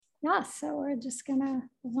Yeah, so we're just gonna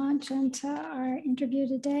launch into our interview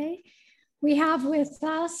today. We have with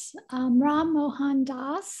us Ram Mohan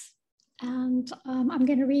Das, and I'm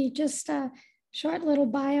gonna read just a short little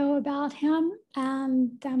bio about him,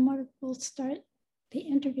 and then we'll start the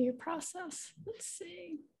interview process. Let's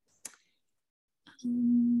see. How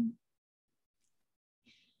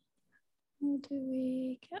do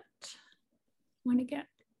we want to get,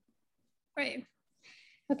 right?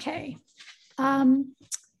 Okay.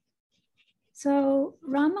 So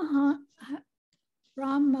Ram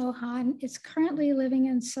Mohan is currently living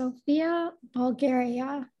in Sofia,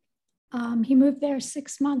 Bulgaria. He moved there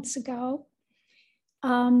 6 months ago.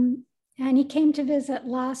 And he came to visit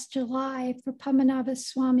last July for Padmanabha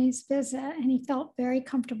Swami's visit, and he felt very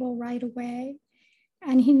comfortable right away.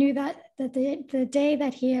 And he knew that the day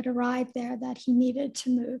that he had arrived there, that he needed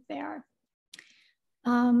to move there.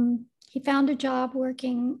 He found a job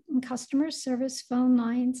working in customer service phone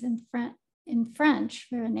lines in French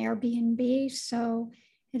for an Airbnb. So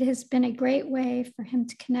it has been a great way for him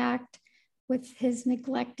to connect with his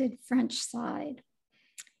neglected French side.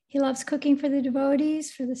 He loves cooking for the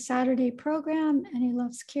devotees for the Saturday program, and he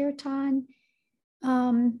loves kirtan.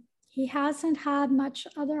 He hasn't had much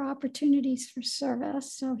other opportunities for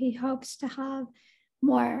service, so he hopes to have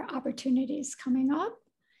more opportunities coming up.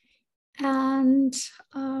 And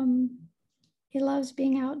he loves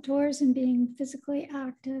being outdoors and being physically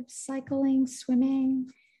active, cycling, swimming,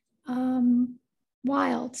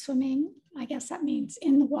 wild swimming. I guess that means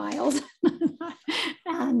in the wild.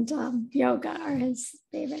 And yoga are his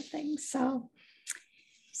favorite things. So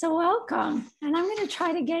welcome. And I'm going to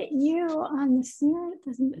try to get you on the screen. It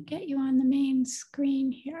doesn't get you on the main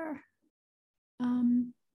screen here. Let's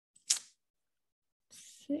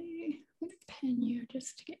see. I'm going to pin you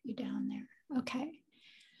just to get you down there. Okay.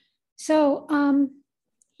 So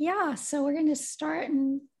yeah, so we're going to start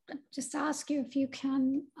and just ask you if you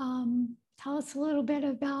can tell us a little bit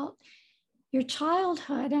about your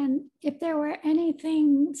childhood and if there were any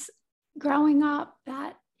things growing up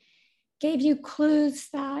that gave you clues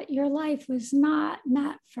that your life was not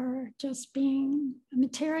meant for just being a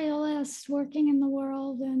materialist, working in the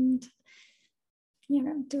world and, you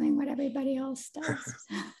know, doing what everybody else does.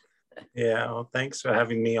 Yeah, well, thanks for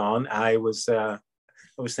having me on. I was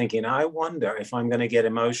thinking, I wonder if I'm going to get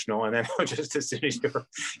emotional. And then just as soon as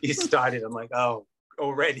you started, I'm like, oh,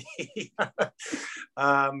 already.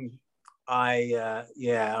 I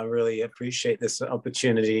really appreciate this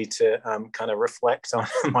opportunity to kind of reflect on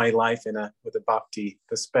my life with a bhakti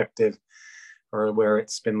perspective, or where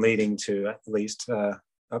it's been leading to, at least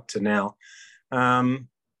up to now. I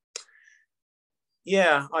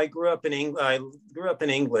grew up in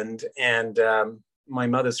England, and my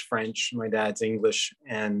mother's French, my dad's English,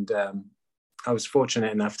 and I was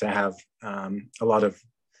fortunate enough to have a lot of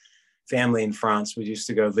family in France. We used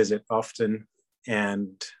to go visit often,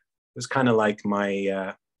 and it was kind of like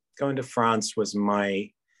my going to France was my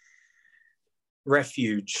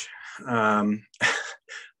refuge. I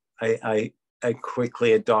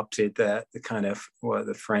quickly adopted the kind of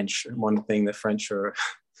the French. One thing the French are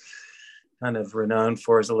kind of renowned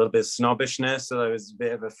for is a little bit of snobbishness. So I was a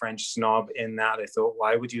bit of a French snob in that. I thought,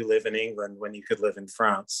 why would you live in England when you could live in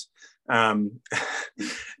France? So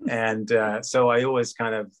I always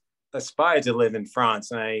kind of aspired to live in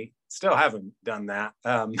France, and I still haven't done that.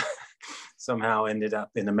 Somehow ended up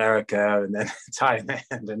in America, and then Thailand,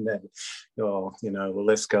 and then, the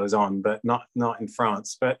list goes on, but not in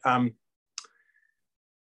France. But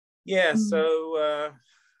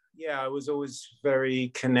I was always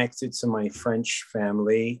very connected to my French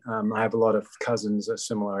family. I have a lot of cousins a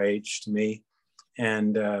similar age to me,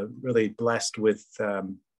 and really blessed with a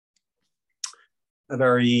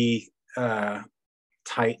very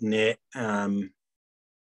tight-knit,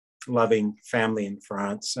 loving family in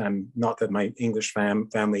France. Not that my English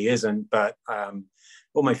family isn't, but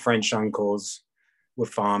all my French uncles were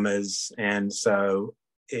farmers, and so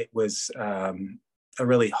it was a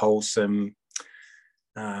really wholesome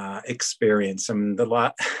experience. I mean,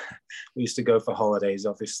 we used to go for holidays,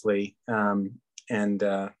 obviously, and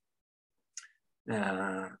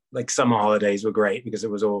like summer holidays were great because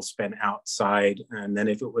it was all spent outside. And then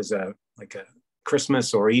if it was like a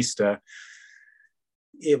Christmas or Easter,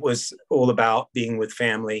 it was all about being with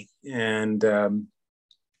family. And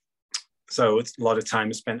so it's a lot of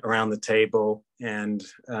time spent around the table. And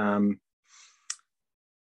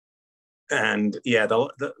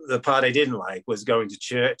the part I didn't like was going to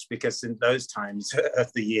church, because in those times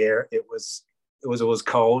of the year, it was always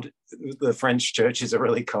cold. The French churches are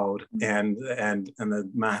really cold, and the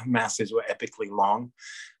masses were epically long,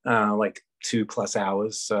 like 2+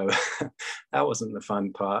 hours. So that wasn't the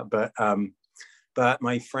fun part. But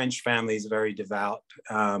my French family is very devout.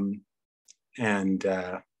 And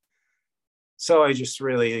so I just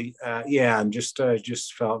really,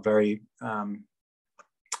 just felt very,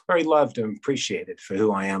 very loved and appreciated for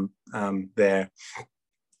who I am there.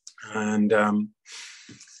 And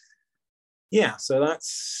so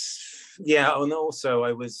that's, and also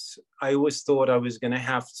I always thought I was going to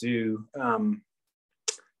have to,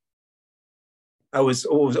 I was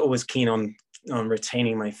always keen on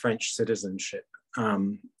retaining my French citizenship.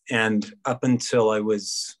 And up until I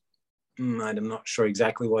was, I'm not sure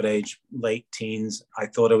exactly what age, late teens, I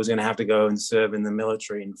thought I was going to have to go and serve in the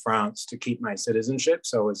military in France to keep my citizenship.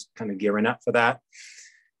 So I was kind of gearing up for that.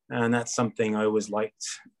 And that's something I always liked.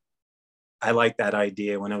 I liked that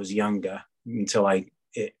idea when I was younger until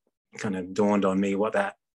it kind of dawned on me what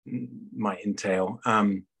that might entail.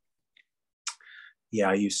 I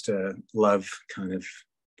used to love kind of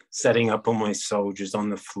setting up all my soldiers on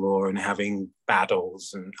the floor and having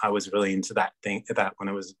battles. And I was really into that when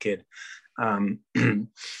I was a kid. I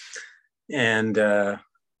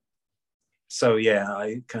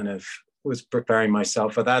kind of was preparing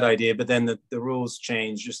myself for that idea, but then the rules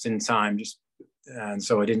changed just in time, and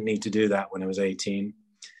so I didn't need to do that when I was 18.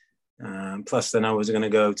 Plus then I was going to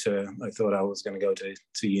go to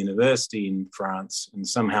university in France, and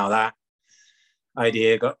somehow that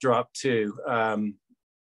idea got dropped too,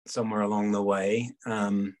 somewhere along the way,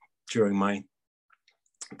 during my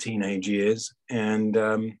teenage years. And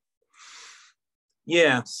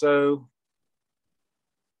so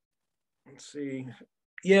let's see.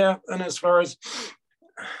 And as far as,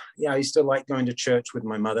 I used to like going to church with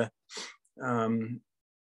my mother. And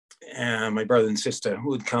my brother and sister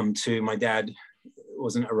would come too. My dad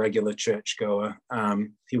wasn't a regular church goer.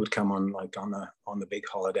 He would come on the big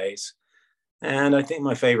holidays. And I think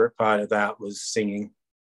my favorite part of that was singing.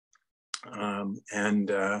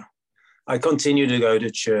 I continued to go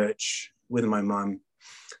to church with my mom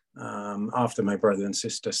after my brother and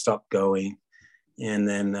sister stopped going. And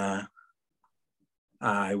then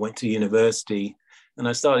I went to university and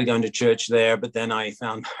I started going to church there. But then I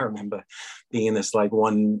remember being in this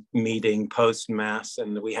one meeting post mass,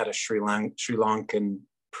 and we had a Sri Lankan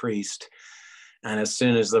priest. And as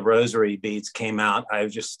soon as the rosary beads came out, I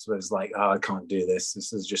just was like, oh, I can't do this.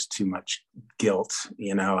 This is just too much guilt,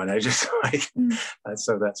 and I just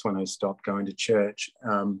so that's when I stopped going to church.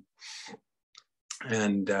 I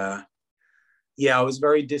was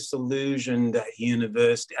very disillusioned at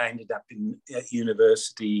university. I ended up at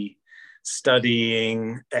university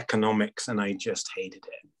studying economics, and I just hated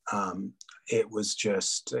it. It was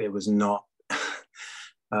just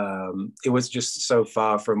so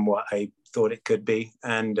far from what I thought it could be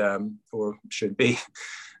and or should be.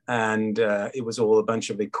 And it was all a bunch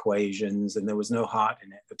of equations, and there was no heart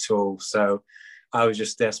in it at all. So I was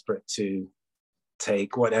just desperate to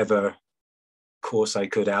take whatever course I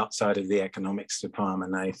could outside of the economics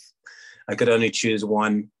department. I could only choose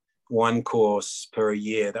one course per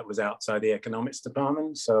year that was outside the economics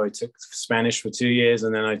department. So I took Spanish for 2 years,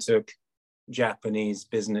 and then I took Japanese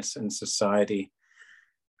business and society.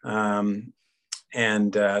 That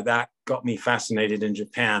got me fascinated in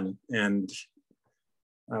Japan, and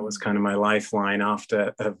that was kind of my lifeline of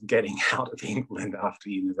getting out of England after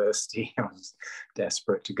university. I was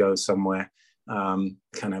desperate to go somewhere.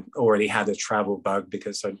 Kind of already had a travel bug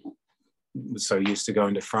because I was so used to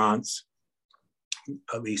going to France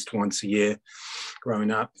at least once a year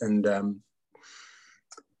growing up. And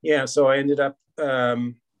so I ended up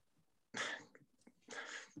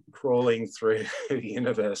crawling through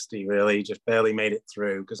university, really just barely made it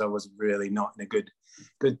through because I was really not in a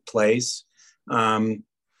good place. So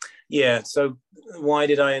why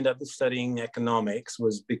did I end up studying economics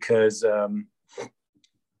was because I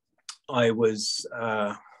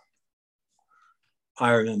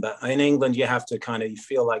remember in England, you have to you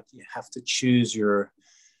feel like you have to choose your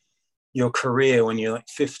career when you're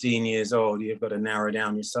 15 years old. You've got to narrow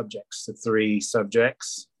down your subjects to 3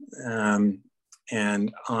 subjects.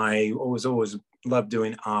 And I always loved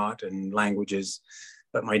doing art and languages,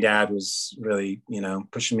 but my dad was really,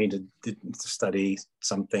 pushing me to study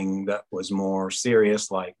something that was more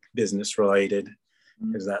serious, like business related,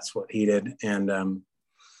 because that's what he did. And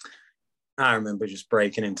I remember just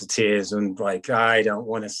breaking into tears and I don't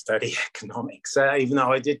want to study economics, even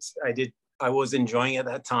though I was enjoying it at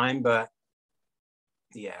that time, but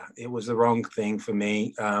it was the wrong thing for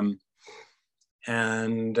me.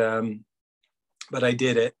 But I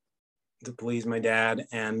did it to please my dad.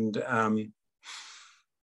 And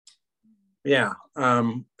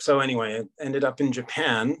so anyway, I ended up in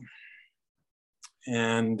Japan.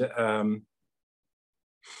 And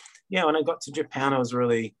yeah, when I got to Japan, I was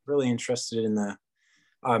really, really interested in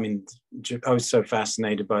I mean, I was so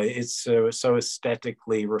fascinated by it. It's so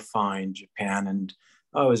aesthetically refined, Japan. And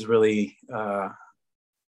I was really, I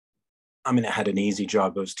mean, I had an easy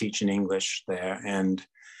job. I was teaching English there. And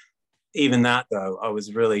even that, though, I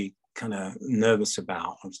was really kind of nervous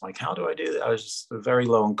about. I was like, how do I do that? I was just very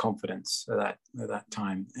low on confidence at that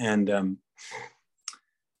time. And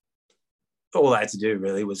all I had to do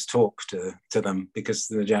really was talk to them, because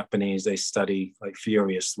the Japanese, they study like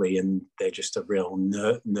furiously, and they're just a real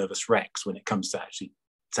nervous wrecks when it comes to actually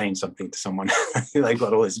saying something to someone. They've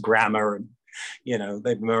got all this grammar, and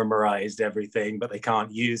they've memorized everything, but they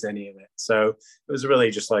can't use any of it. So it was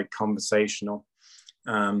really just like conversational.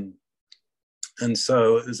 And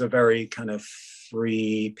so it was a very kind of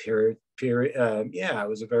free period. Yeah, it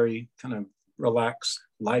was a very kind of relaxed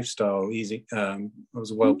lifestyle, easy. I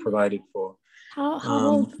was well provided for. How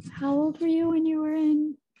old were you when you were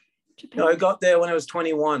in Japan? I got there when I was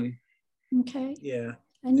 21. Okay. Yeah.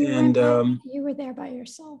 And you were there by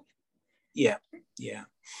yourself. Yeah.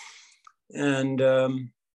 And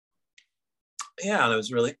yeah, I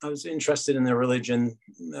was interested in the religion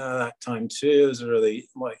that time too. I was really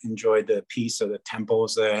enjoyed the peace of the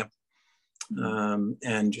temples there.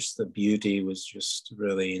 And just the beauty was just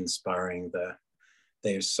really inspiring.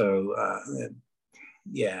 They're so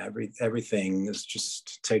everything is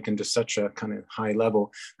just taken to such a kind of high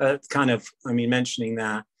level. Mentioning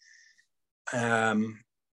that,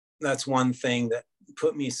 that's one thing that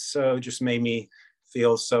just made me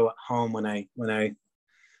feel so at home when I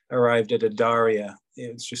arrived at Adaria.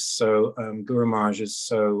 It was just so, Guru Maharaj is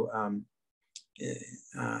so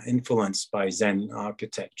influenced by Zen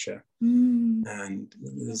architecture, and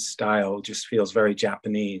the style just feels very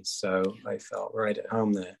Japanese. So I felt right at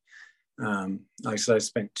home there. I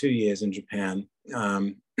spent 2 years in Japan,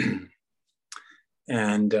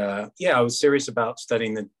 and I was serious about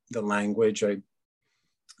studying the language. I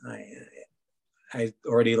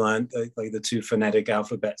already learned like the 2 phonetic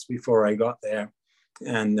alphabets before I got there,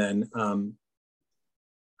 and then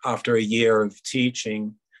after a year of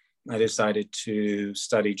teaching, I decided to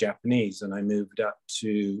study Japanese, and I moved up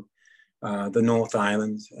to the North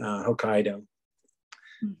Island, Hokkaido.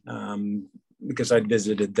 Because I'd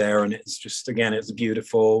visited there, and it's just, again, it's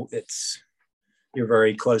beautiful. You're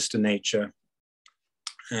very close to nature.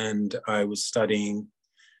 And I was studying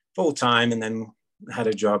full time, and then had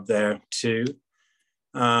a job there too.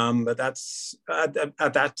 But that's at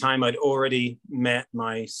that time I'd already met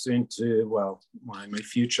my my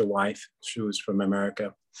future wife. She was from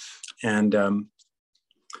America, and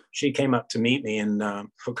she came up to meet me in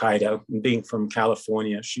Hokkaido. And being from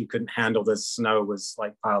California, she couldn't handle the snow was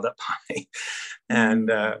like piled up high,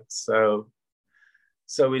 and so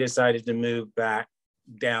we decided to move back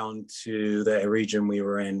down to the region we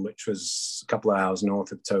were in, which was a couple of hours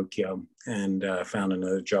north of Tokyo, and found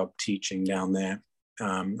another job teaching down there.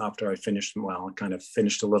 After I finished, I kind of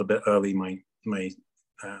finished a little bit early my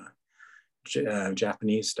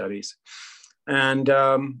Japanese studies, and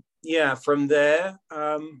from there,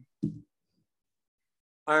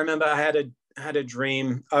 I remember I had a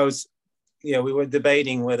dream. We were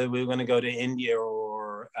debating whether we were going to go to India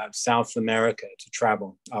or South America to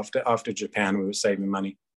travel after Japan. We were saving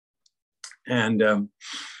money, and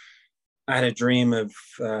I had a dream of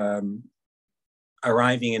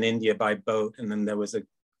arriving in India by boat, and then there was a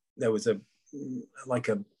like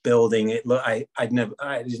a building. I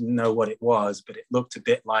didn't know what it was, but it looked a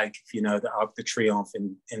bit like, the Arc de Triomphe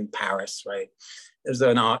in Paris, right? There's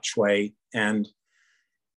an archway, and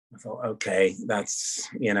I thought, okay, that's,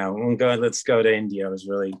 let's go to India. I was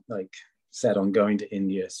really set on going to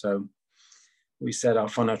India. So we set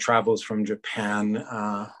off on our travels from Japan,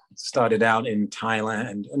 started out in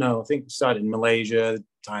Thailand. No, I think we started in Malaysia,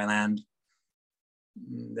 Thailand,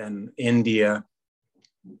 then India,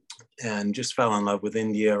 and just fell in love with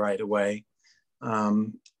India right away.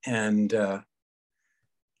 And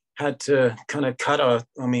had to kind of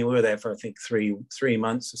we were there for, I think, three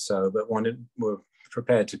months or so, but were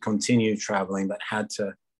prepared to continue traveling, but had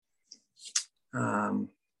to,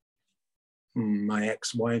 my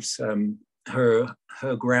ex-wife's, her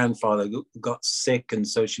grandfather got sick, and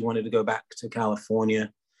so she wanted to go back to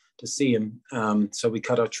California to see him. So we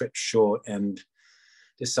cut our trip short and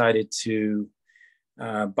decided to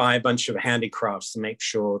buy a bunch of handicrafts to make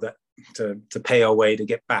sure that to pay our way to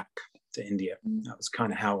get back to India. That was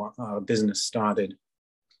kind of how our business started.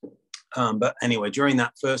 But anyway, during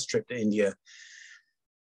that first trip to India,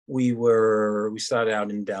 we started out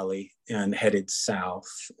in Delhi and headed south,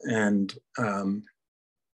 and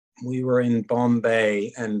we were in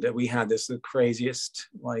Bombay, and we had the craziest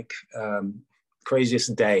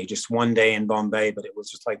craziest day, just one day in Bombay, but it was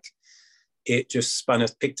just like, it just spun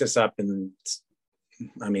us, picked us up. And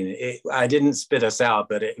I mean, I didn't spit us out,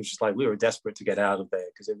 but it was just like, we were desperate to get out of there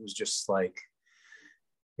because it was just like,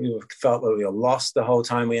 we felt like we were lost the whole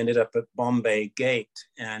time. We ended up at Bombay Gate,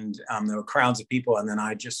 and there were crowds of people. And then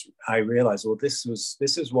I realized, well, this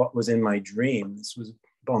is what was in my dream. This was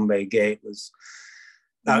Bombay Gate, was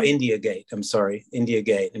India Gate. I'm sorry, India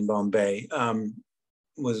Gate in Bombay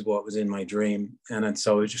was what was in my dream. And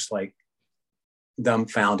so it was just like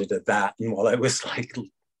dumbfounded at that. And while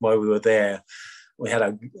we were there,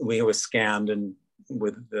 we were scammed, and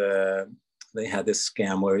they had this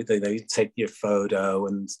scam where they take your photo,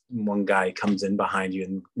 and one guy comes in behind you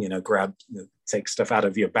and, you know, takes stuff out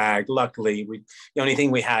of your bag. Luckily, the only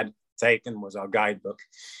thing we had taken was our guidebook.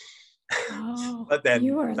 Oh, But then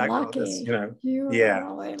you were lucky. Us, you know, you were yeah.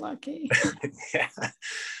 really lucky. Yeah.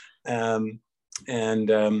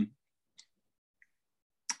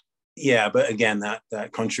 Yeah, but again, that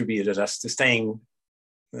contributed us to staying,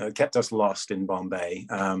 kept us lost in Bombay.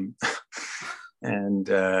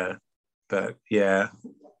 But yeah.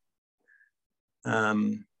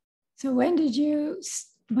 So when did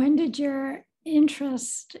your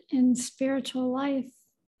interest in spiritual life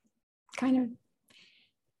kind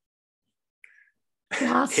of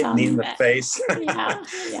blossom? Hit me in the face. yeah,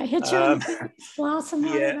 hit you in the face, blossom.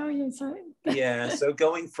 Yeah. I don't know you said. Yeah, so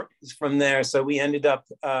going from there, so we ended up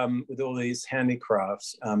with all these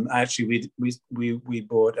handicrafts. Actually, we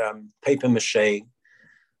bought paper mache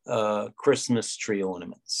Christmas tree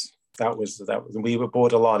ornaments. That was we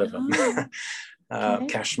bought a lot of them. Okay.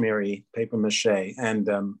 Kashmiri paper mache, and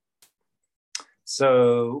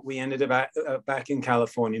so we ended up back in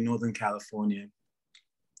California, Northern California,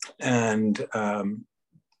 and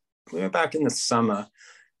we were back in the summer.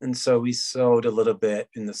 And so we sewed a little bit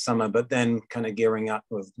in the summer, but then kind of gearing up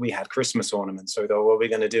we had Christmas ornaments. So we thought, what are we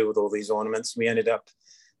going to do with all these ornaments? We ended up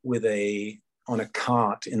on a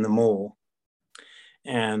cart in the mall.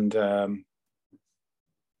 And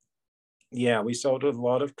yeah, we sold a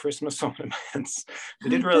lot of Christmas ornaments. We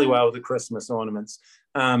did really well with the Christmas ornaments.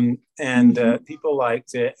 People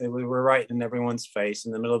liked it. We were right in everyone's face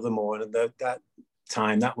in the middle of the mall. And that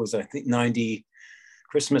time, that was, I think,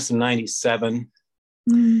 Christmas in 97.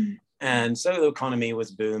 And so the economy was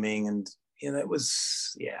booming, and you know, it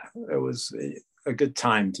was a good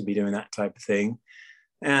time to be doing that type of thing.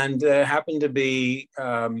 And there happened to be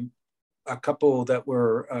a couple that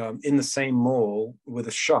were in the same mall with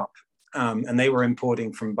a shop, and they were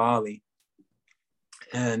importing from Bali,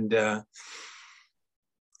 and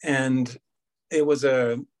it was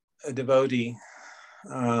a devotee,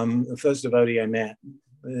 the first devotee I met.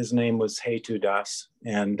 His name was Hetu Das,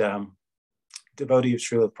 and devotee of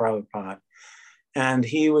Srila Prabhupada. And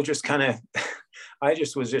he was just kind of, I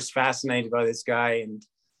just was just fascinated by this guy, and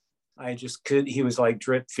he was like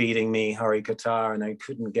drip feeding me Hari Katha, and I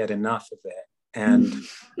couldn't get enough of it. And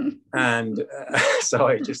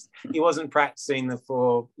so he wasn't practicing the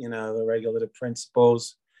regulative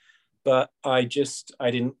principles, but I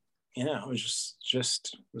didn't, I was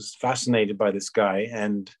just was fascinated by this guy.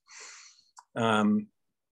 And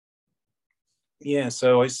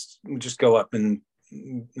so I would just go up and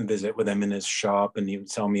visit with him in his shop, and he would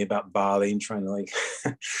tell me about Bali and trying to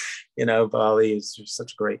Bali is just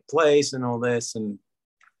such a great place and all this.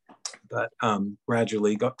 But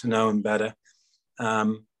gradually got to know him better.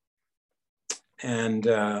 Then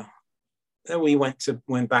we went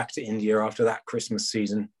back to India after that Christmas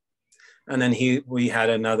season. And then we had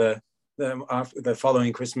after the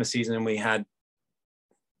following Christmas season, and we had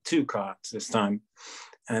 2 carts this time.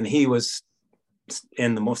 And he was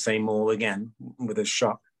in the same mall again with his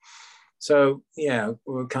shop. So yeah,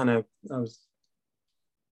 I was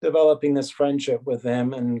developing this friendship with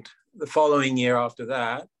him. And the following year after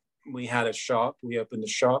that, we opened a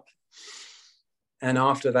shop. And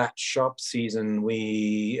after that shop season,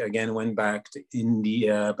 we again went back to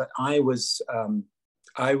India. But I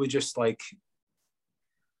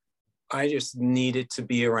just needed to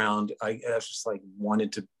be around. I just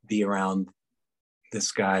wanted to be around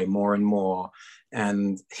this guy more and more.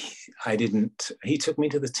 And he took me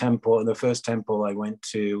to the temple, and the first temple I went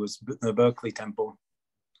to was the Berkeley Temple.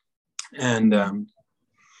 And I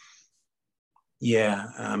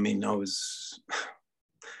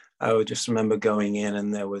would just remember going in,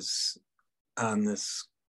 and there was a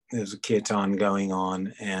kirtan going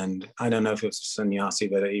on, and I don't know if it was a sannyasi,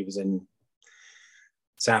 but he was in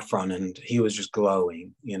saffron, and he was just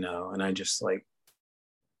glowing, and I just I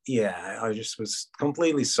just was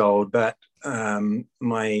completely sold. But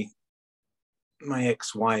my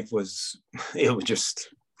ex-wife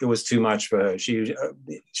it was too much for her.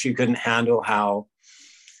 She couldn't handle how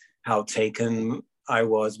taken I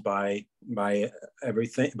was by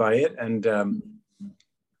everything, by it. And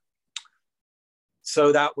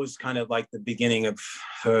so that was kind of like the beginning of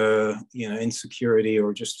her, insecurity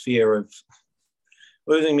or just fear of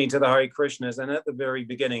losing me to the Hare Krishnas. And at the very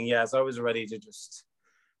beginning, yes, I was ready to just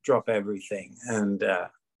drop everything. And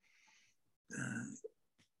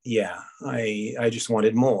I just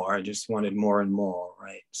wanted more. I just wanted more and more,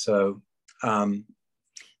 right? So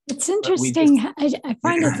it's interesting. I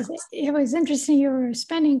find it was interesting. You were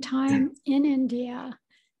spending time in India,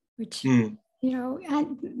 which and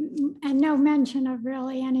no mention of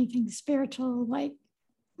really anything spiritual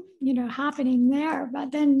happening there.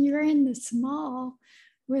 But then you're in this mall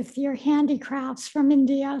with your handicrafts from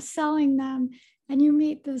India, selling them, and you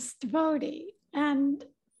meet this devotee, and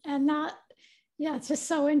that, it's just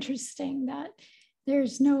so interesting that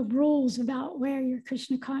there's no rules about where your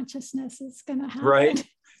Krishna consciousness is going to happen. Right.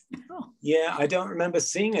 Yeah, I don't remember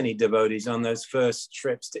seeing any devotees on those first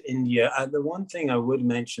trips to India. The one thing I would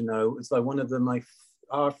mention, though, is like one of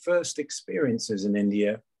our first experiences in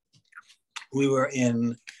India. We were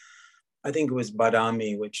in, I think it was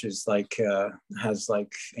Badami, which is has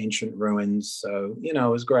ancient ruins. So, it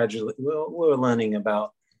was gradually, we were learning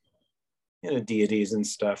about, deities and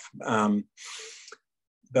stuff.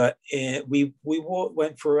 But we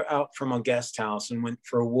went out from our guest house and went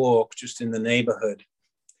for a walk just in the neighborhood.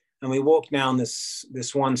 And we walked down this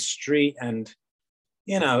one street, and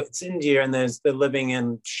it's India, and they're living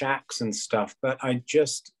in shacks and stuff. But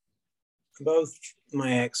both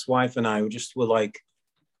my ex-wife and I were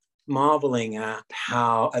marveling at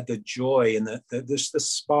the joy and the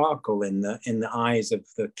sparkle in the eyes of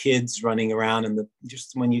the kids running around, and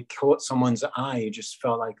just when you caught someone's eye, you just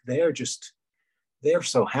felt like they're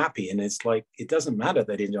so happy, and it's like it doesn't matter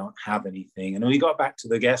that they don't have anything. And when we got back to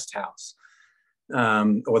the guest house,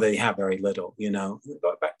 or they have very little, we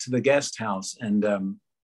got back to the guest house, and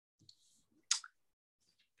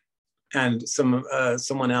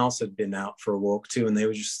someone else had been out for a walk too, and they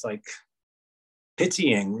were just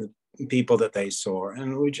pitying the people that they saw,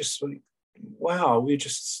 and we just wow, we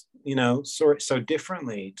just saw it so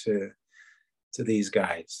differently to these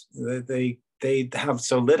guys. They have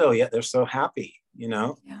so little, yet they're so happy.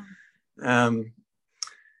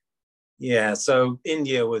 So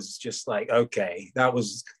India was just okay, that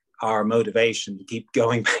was our motivation to keep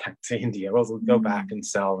going back to India. We'll go back and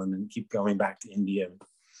sell and then keep going back to India.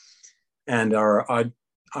 And our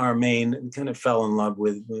main kind of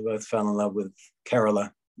we both fell in love with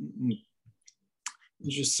Kerala. It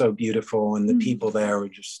was just so beautiful, and the people there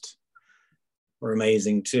were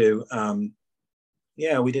amazing too.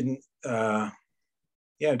 We did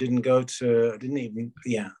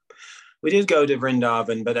go to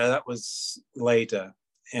Vrindavan, but that was later,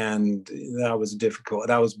 and that was difficult.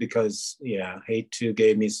 That was because Hetu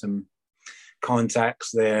gave me some contacts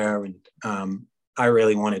there, and I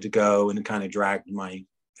really wanted to go, and kind of dragged my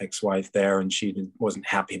ex-wife there, and she wasn't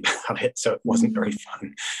happy about it, so it wasn't very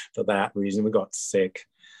fun for that reason. We got sick.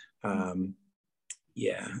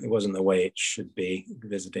 It wasn't the way it should be,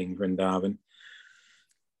 visiting Vrindavan.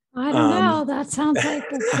 I don't know. That sounds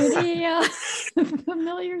like a pretty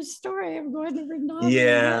familiar story of going to Vrindavan and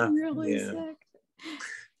getting really sick.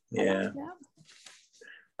 Yeah.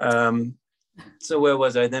 So where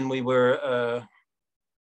was I? Then we were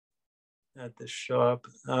at the shop.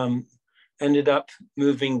 Ended up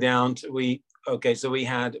moving down to we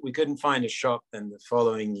couldn't find a shop then the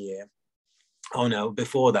following year. Oh no,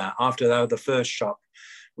 before that, after that, the first shop,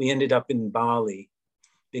 we ended up in Bali,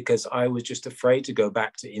 because I was just afraid to go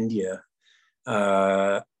back to India.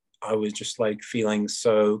 I was just feeling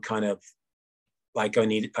so kind of I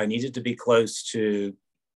needed to be close to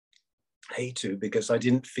Hetu, because I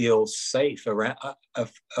didn't feel safe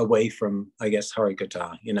away from, I guess,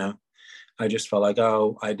 Harikatha. I just felt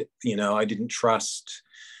I didn't trust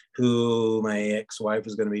who my ex-wife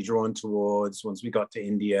was going to be drawn towards once we got to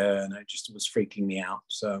India, and it just was freaking me out.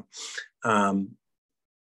 So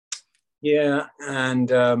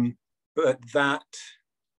but that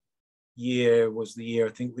year was the year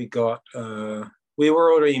I think we got, we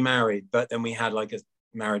were already married, but then we had a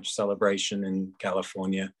marriage celebration in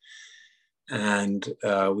California, and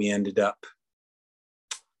we ended up,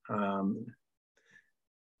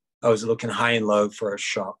 I was looking high and low for a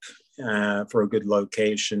shop, for a good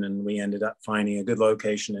location, and we ended up finding a good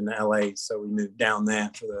location in LA, so we moved down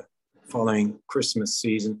there for the following Christmas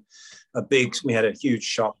season. We had a huge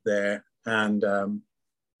shop there, and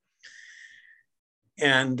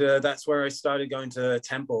that's where I started going to the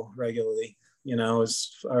temple regularly. I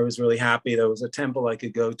was really happy. There was a temple I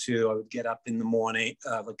could go to. I would get up in the morning,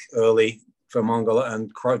 like early for Mongol,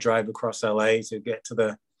 and drive across LA to get to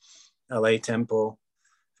the LA temple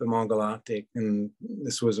for Mongol Arctic. And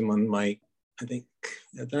this was among my, I think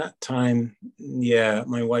at that time, yeah,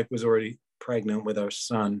 my wife was already pregnant with our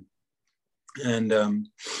son. And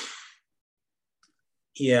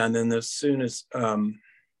yeah, and then as soon as, and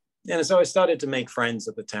so I started to make friends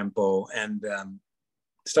at the temple, and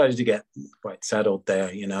started to get quite settled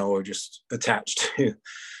there, or just attached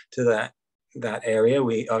to that area.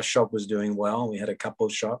 Our shop was doing well. We had a couple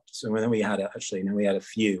of shops, and then we had a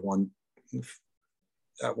few. One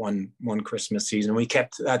Christmas season, we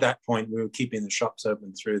kept, at that point we were keeping the shops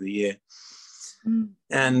open through the year.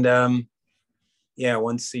 And yeah,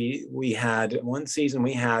 one season we had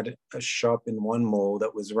a shop in one mall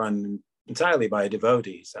that was run entirely by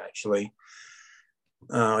devotees, actually.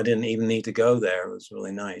 I didn't even need to go there. It was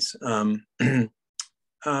really nice.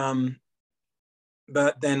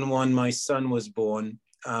 But then when my son was born,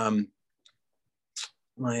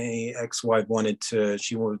 my ex-wife wanted to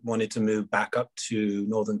move back up to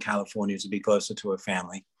Northern California to be closer to her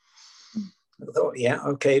family. I thought, yeah,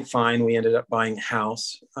 okay, fine. We ended up buying a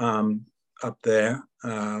house up there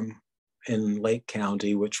in Lake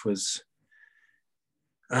County, which was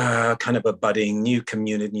kind of a budding new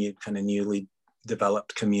community, kind of newly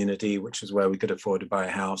developed community, which is where we could afford to buy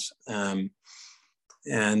a house. And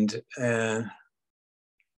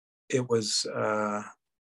it was,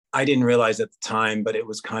 I didn't realize at the time, but it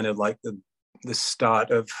was kind of like the start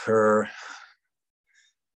of her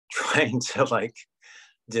trying to like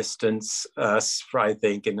distance us, I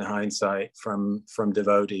think, in hindsight, from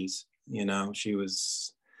devotees. She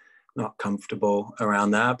was not comfortable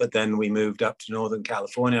around that. But then we moved up to Northern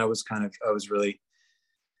California. I was really,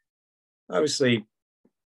 obviously,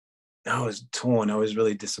 I was torn. I was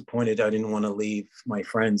really disappointed. I didn't want to leave my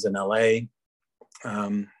friends in LA.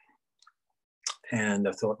 And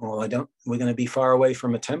I thought, well, we're going to be far away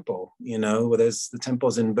from a temple, there's the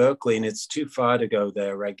temple's in Berkeley, and it's too far to go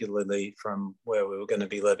there regularly from where we were going to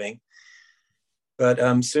be living.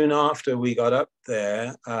 But soon after we got up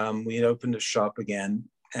there, we had opened a shop again,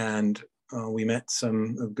 and we met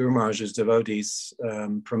some of Guru Maharaj's devotees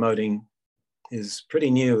promoting his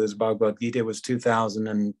Bhagavad Gita. It was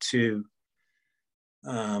 2002.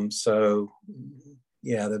 So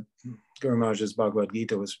yeah, the Guru Maharaj's Bhagavad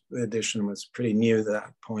Gita edition was pretty new at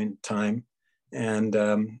that point in time, and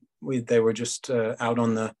they were just out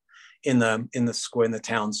in the square, in the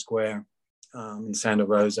town square in Santa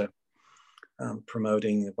Rosa,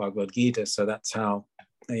 promoting the Bhagavad Gita. So that's how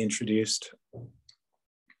they introduced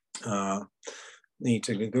me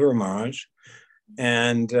to Guru Maharaj.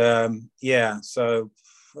 And yeah, so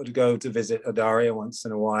I'd go to visit Adarya once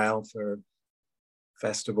in a while for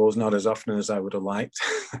festivals, not as often as I would have liked.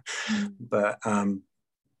 But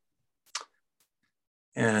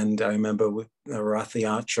and I remember with the Rath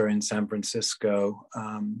Yatra in San Francisco,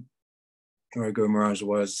 where Guru Maharaj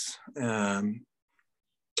was, and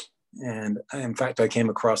in fact I came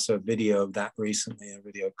across a video of that recently, a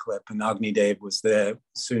video clip, and Agni Dev was there,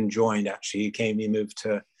 soon joined. Actually, he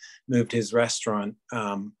moved his restaurant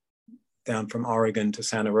down from Oregon to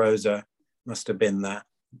Santa Rosa. Must have been that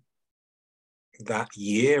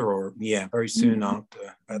year, or yeah, very soon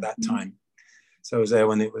after, at that time. So I was there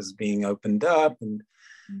when it was being opened up, and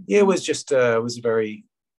yeah, it was just it was very,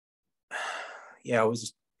 yeah, it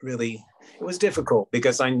was difficult,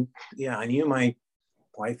 because I knew my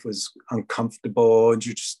wife was uncomfortable, and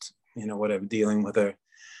you just, whatever, dealing with her.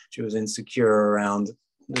 She was insecure around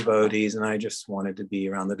devotees, and I just wanted to be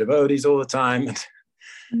around the devotees all the time.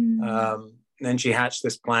 Then she hatched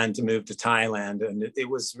this plan to move to Thailand, and it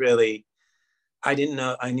was really, I didn't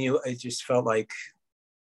know, I just felt like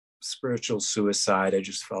spiritual suicide. I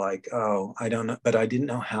just felt like, oh, I don't know, but I didn't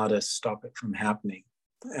know how to stop it from happening.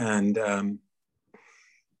 And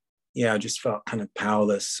yeah, I just felt kind of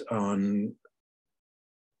powerless on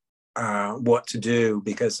what to do,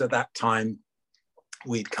 because at that time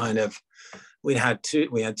we had two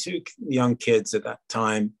young kids at that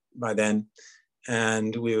time by then,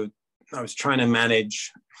 and I was trying to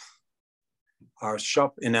manage. Our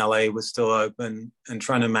shop in LA was still open, and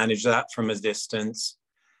trying to manage that from a distance,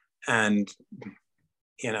 and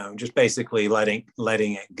just basically letting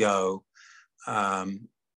it go.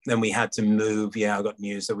 Then we had to move. Yeah, I got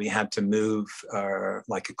news that we had to move.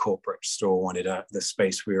 Like a corporate store wanted the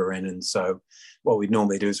space we were in, and so what we'd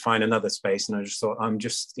normally do is find another space. And I just thought, I'm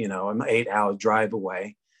 8-hour drive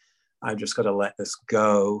away. I've just got to let this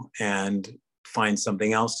go and find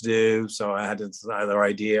something else to do. So I had this other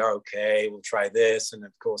idea. Okay, we'll try this, and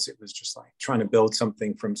of course, it was just like trying to build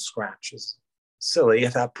something from scratch is silly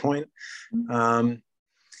at that point. Mm-hmm.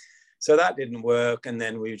 So that didn't work. And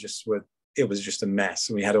then it was just a mess.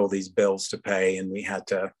 We had all these bills to pay and we had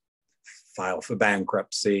to file for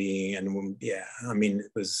bankruptcy. And yeah, I mean,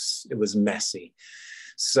 it was messy.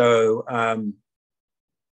 So,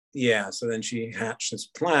 yeah, so then she hatched this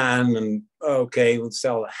plan and okay, we'll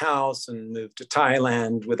sell the house and move to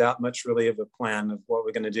Thailand without much really of a plan of what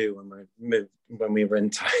we're going to do when we were in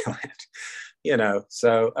Thailand, you know.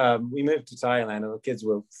 So we moved to Thailand and the kids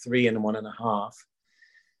were 3 and 1.5.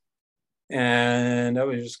 And I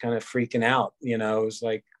was just kind of freaking out, you know. It was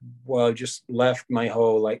like, well, I just left my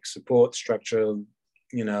whole like support structure,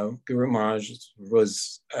 you know. Guru Maharaj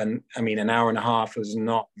was an hour and a half was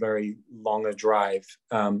not very long a drive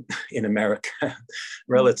in America,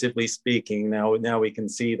 relatively speaking. Now we can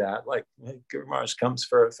see that, like, Guru Maharaj comes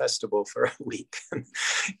for a festival for a week, and,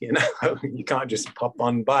 you know, you can't just pop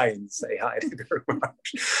on by and say hi to Guru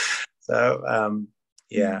Maharaj. So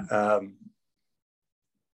yeah.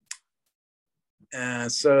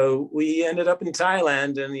 So we ended up in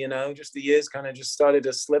Thailand, and, you know, just the years kind of just started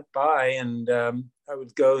to slip by, and I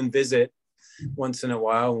would go and visit once in a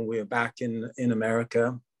while when we were back in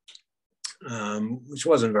America, which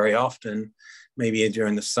wasn't very often, maybe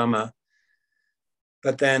during the summer.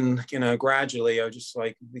 But then, you know, gradually I just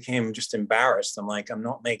like became just embarrassed. I'm like, I'm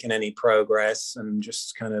not making any progress, and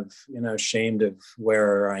just kind of, you know, ashamed of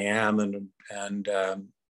where I am. And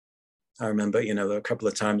I remember, you know, a couple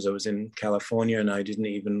of times I was in California and I didn't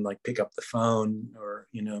even like pick up the phone or,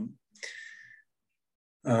 you know,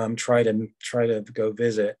 try to go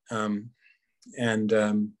visit.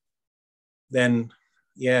 Then,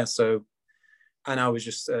 yeah, so, and I was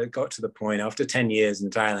just got to the point after 10 years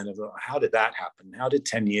in Thailand, I thought, how did that happen? How did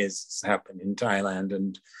 10 years happen in Thailand?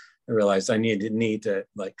 And I realized I need to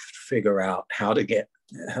like figure out how to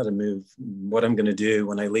move, what I'm going to do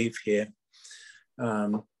when I leave here. I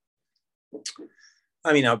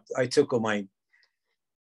mean, I took all my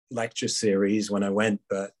lecture series when I went,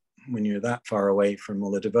 but when you're that far away from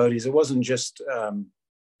all the devotees, it wasn't just that.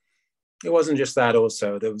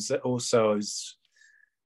 Also, there was also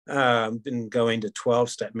been going to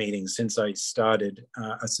 12-step meetings since I started.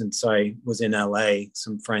 Since I was in LA,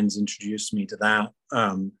 some friends introduced me to that,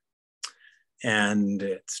 and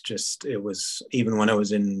it was even when I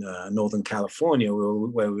was in Northern California,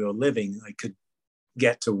 where we were living, I could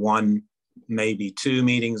get to 1, maybe 2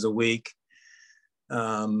 meetings a week.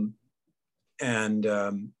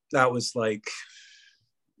 That was like,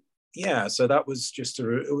 yeah, so that was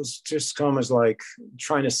it was just almost like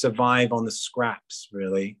trying to survive on the scraps,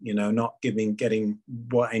 really, you know, not getting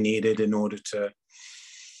what I needed in order to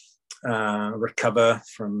recover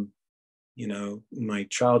from, you know, my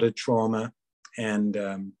childhood trauma. And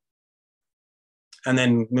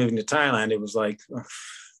then moving to Thailand, it was like,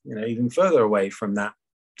 you know, even further away from that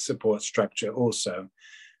support structure also.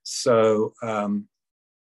 So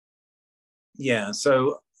yeah,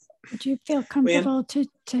 so would you feel comfortable to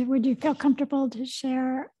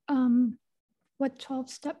share what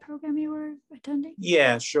 12-step program you were attending?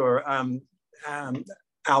 Yeah, sure.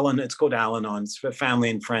 Al-Anon, it's called Al-Anon. It's for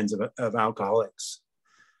family and friends of alcoholics,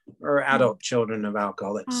 or adult children of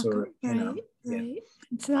alcoholics, or you know. Right.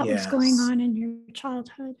 And so that was going on in your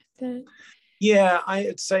childhood. Yeah,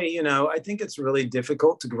 I'd say, you know, I think it's really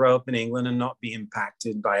difficult to grow up in England and not be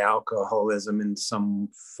impacted by alcoholism in some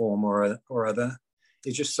form or other.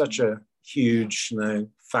 It's just such a huge, you know,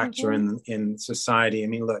 factor in society. I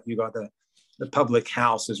mean, look, you got the public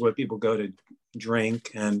houses where people go to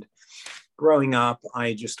drink. And growing up,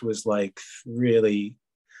 I just was like really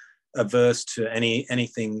averse to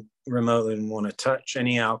anything remotely, and want to touch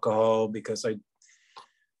any alcohol, because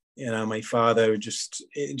you know, my father just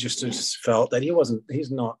felt that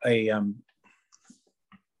he's not a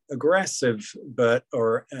aggressive,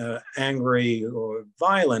 or angry or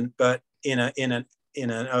violent, but in an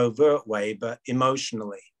overt way, but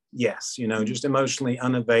emotionally, yes, you know, just emotionally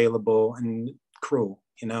unavailable and cruel,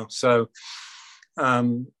 you know. So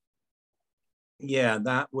yeah,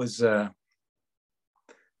 that was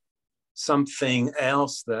something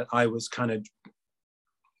else that I was kind of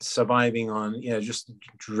surviving on, you know, just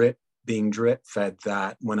being drip fed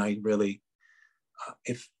that, when I really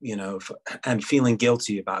and feeling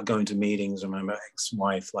guilty about going to meetings. And my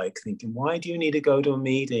ex-wife like thinking, why do you need to go to a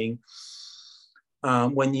meeting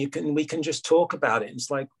when we can just talk about it? It's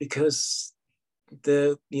like, because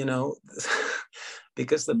the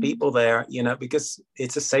people there, you know, because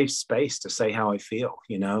it's a safe space to say how I feel,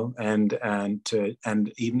 you know, and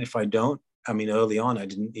even if I don't, I mean, early on I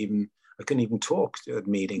couldn't even talk at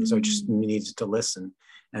meetings. I just needed to listen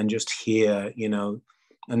and just hear, you know,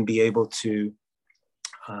 and be able to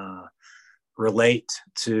relate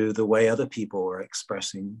to the way other people were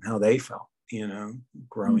expressing how they felt, you know,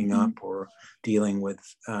 growing up or dealing with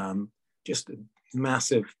just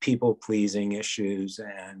massive people-pleasing issues.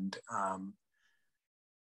 And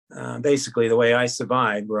basically the way I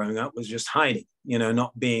survived growing up was just hiding, you know,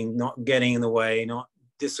 not getting in the way, not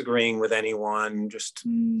disagreeing with anyone, just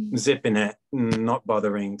zipping it, not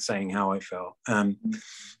bothering saying how I felt.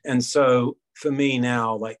 And so for me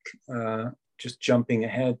now, like just jumping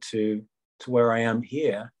ahead to where I am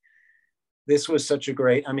here, this was such a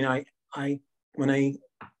great, I mean,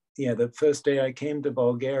 the first day I came to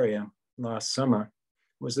Bulgaria last summer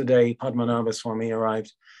was the day Padmanabha Swami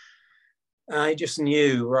arrived. I just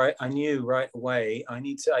knew, right? I knew right away, I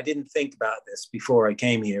didn't think about this before I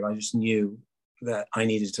came here. I just knew that I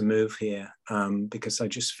needed to move here because I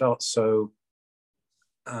just felt so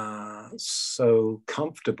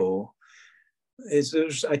comfortable.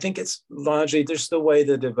 I think it's largely just the way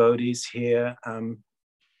the devotees here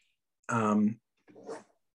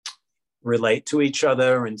relate to each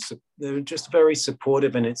other, and they're just very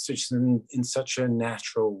supportive, and it's just in such a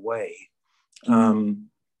natural way.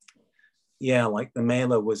 Yeah, like the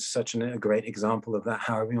Mela was such a great example of that,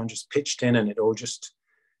 how everyone just pitched in and it all just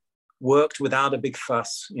worked without a big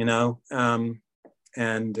fuss, you know. I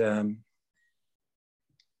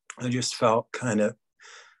just felt kind of,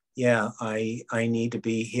 yeah, I need to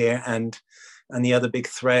be here. And the other big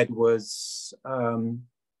thread was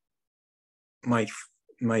my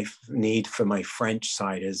need for my French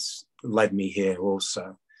side has led me here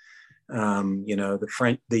also. You know,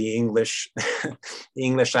 the English, the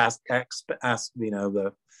English aspects, you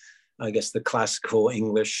know, I guess the classical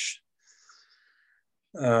English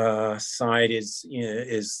side is, you know,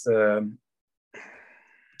 is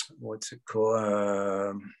what's it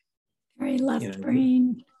called? Very left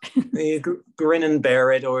brain. Grin and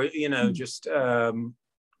bear it, or, you know, just not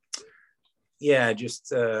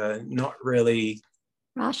really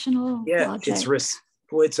rational. Yeah, logic.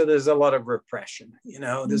 So there's a lot of repression, you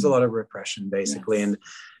know, there's a lot of repression basically. Yes.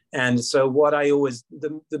 And so what I always,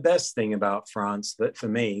 the best thing about France that for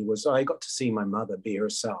me was I got to see my mother be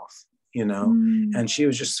herself, you know, and she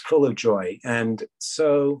was just full of joy. And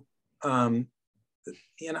so, you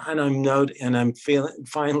know, and I'm feeling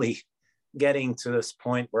finally getting to this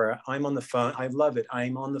point where I'm on the phone. I love it.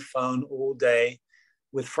 I'm on the phone all day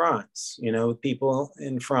with France, you know, with people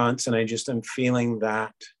in France. And I just am feeling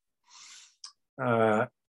that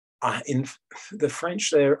in the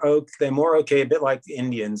French, they're more okay, a bit like the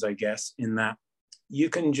Indians, I guess, in that you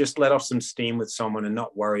can just let off some steam with someone and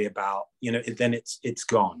not worry about, you know, then it's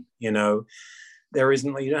gone, you know.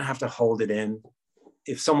 You don't have to hold it in.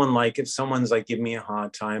 If someone's like giving me a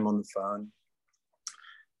hard time on the phone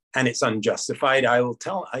and it's unjustified, I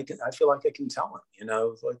feel like I can tell them, you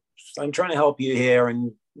know, like, I'm trying to help you here,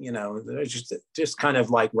 and you know, just kind of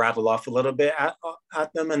like rattle off a little bit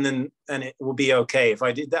at them, and it will be okay. If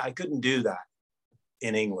I did that, I couldn't do that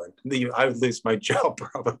in England. I would lose my job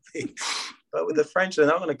probably. But with the French, they're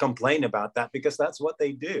not going to complain about that because that's what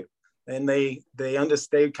they do, and they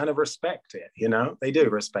kind of respect it. You know, they do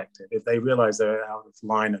respect it if they realize they're out of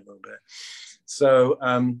line a little bit. So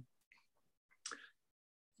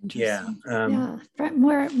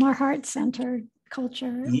more heart-centered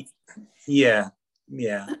culture. Yeah,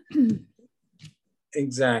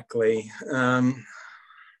 exactly. At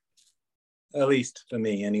least for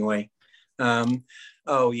me, anyway.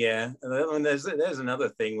 Oh yeah, and there's another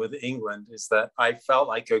thing with England is that I felt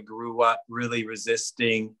like I grew up really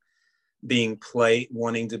resisting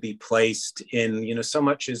wanting to be placed in, you know, so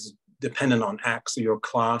much is dependent on your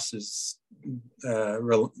classes,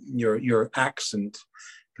 your accent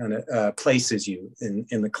kind of places you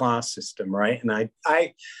in the class system, right? And I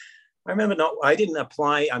remember I didn't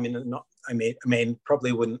apply. I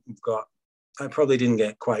probably wouldn't have got. I probably didn't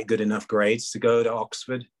get quite good enough grades to go to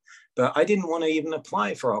Oxford, but I didn't want to even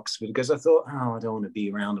apply for Oxford because I thought, I don't want to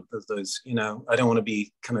be around those. You know, I don't want to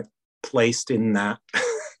be kind of placed in that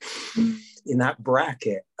in that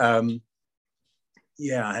bracket.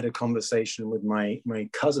 Yeah, I had a conversation with my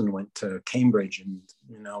cousin went to Cambridge, and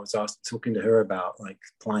you know, I was talking to her about like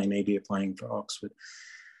applying for Oxford.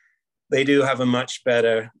 They do have a much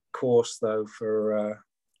better course though for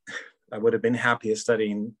I would have been happier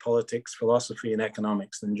studying politics, philosophy, and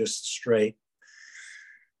economics than just straight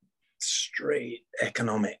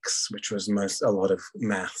economics, which was a lot of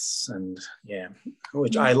maths, and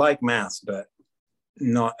which I like maths, but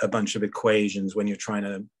not a bunch of equations when you're trying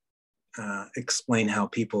to explain how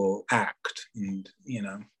people act, and you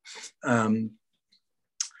know.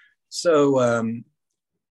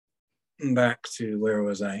 Back to where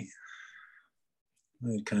was I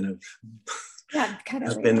kind of Yeah, kind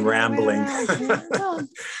of. I've been rambling. Well,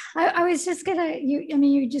 I was just gonna.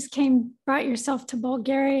 You just brought yourself to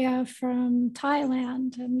Bulgaria from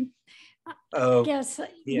Thailand, and I guess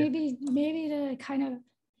yeah. maybe to kind of.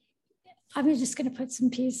 I was just gonna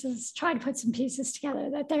try to put some pieces together.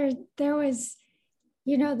 That there was,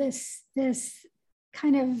 this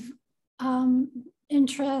kind of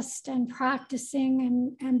interest and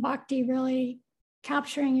practicing and bhakti really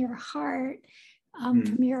capturing your heart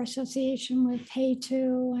from your association with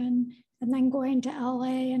Hetu and then going to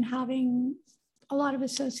LA and having a lot of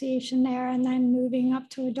association there, and then moving up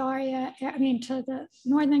to Adaria, to the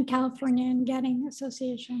Northern California and getting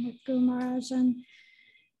association with Guru Maharaj. And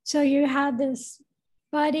so you had this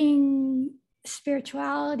budding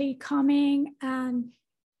spirituality coming, and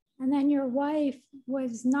then your wife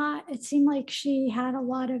was not, it seemed like she had a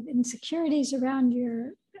lot of insecurities around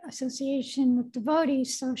your association with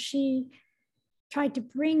devotees. So she tried to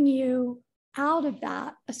bring you out of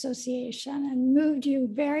that association and moved you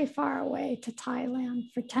very far away to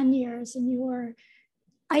Thailand for 10 years. And you were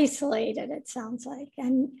isolated, it sounds like,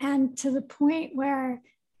 and to the point where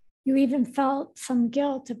you even felt some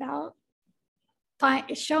guilt about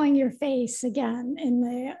showing your face again in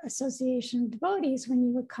the association of devotees when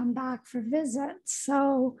you would come back for visits.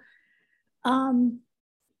 So,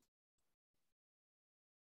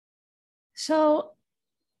 so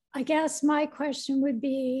I guess my question would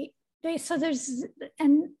be, so there's,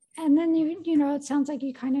 and then it sounds like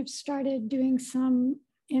you kind of started doing some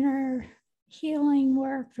inner healing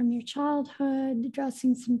work from your childhood,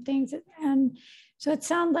 addressing some things. And so it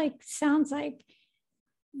sounds like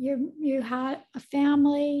you had a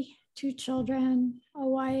family, 2 children, a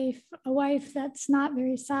wife that's not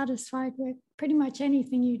very satisfied with pretty much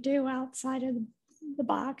anything you do outside of the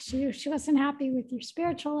box. She wasn't happy with your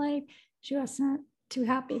spiritual life. She wasn't too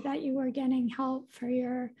happy that you were getting help for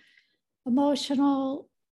your emotional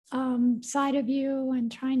side of you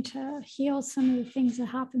and trying to heal some of the things that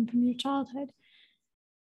happened from your childhood.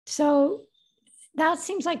 So that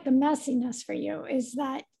seems like the messiness for you, is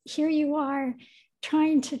that here you are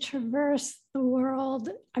trying to traverse the world.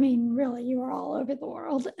 Really, you were all over the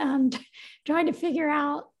world and trying to figure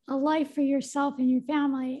out a life for yourself and your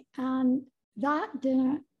family. And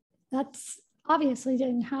that's obviously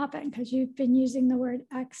didn't happen because you've been using the word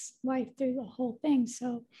ex-wife through the whole thing.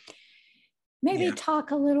 So maybe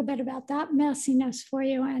talk a little bit about that messiness for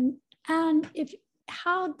you, and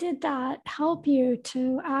how did that help you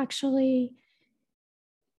to actually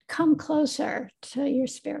come closer to your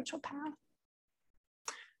spiritual path?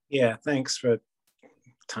 Yeah, thanks for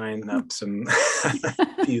tying up some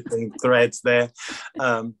few threads there.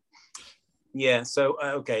 So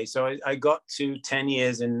I got to 10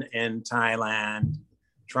 years in Thailand,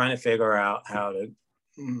 trying to figure out how to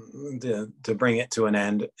bring it to an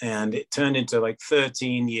end, and it turned into like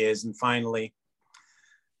 13 years. And finally,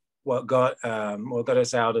 what got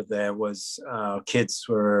us out of there was kids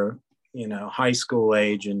were high school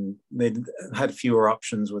age, and they had fewer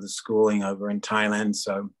options with the schooling over in Thailand.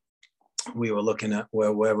 So we were looking at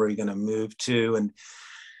where we were going to move to, and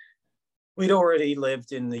we'd already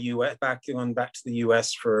lived in the US, back to the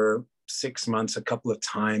US for 6 months a couple of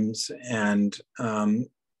times. And I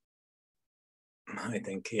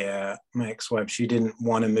think, my ex-wife, she didn't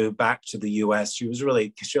want to move back to the US. She was a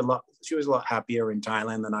lot happier in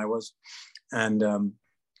Thailand than I was. And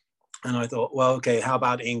I thought, well, okay, how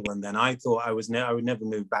about England then? I thought I would never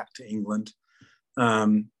move back to England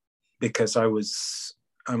because I was,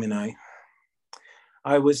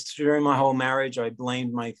 during my whole marriage, I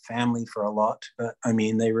blamed my family for a lot, but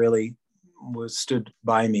they really stood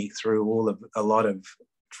by me through a lot of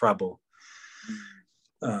trouble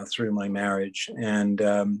through my marriage. And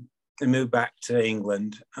I moved back to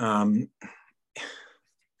England. And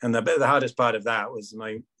the hardest part of that was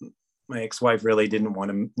my ex-wife really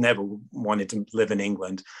never wanted to live in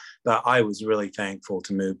England, but I was really thankful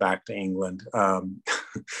to move back to England.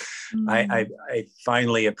 I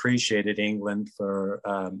finally appreciated England for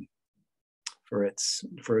its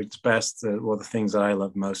best, the things that I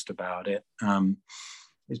love most about it.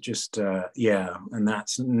 It's just, and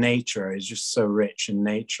that's nature is just so rich in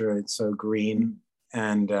nature. It's so green,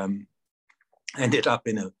 and ended up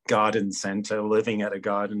in a garden center, living at a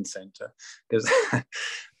garden center, because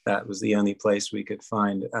that was the only place we could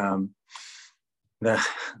find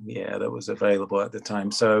that was available at the time.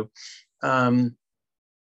 So, and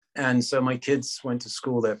so my kids went to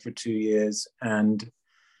school there for 2 years, and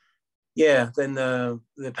then the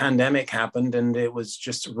pandemic happened, and it was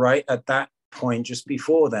just right at that point, just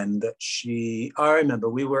before then, that I remember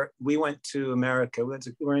we went to America. We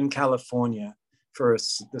were in California for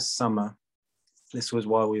the summer, This was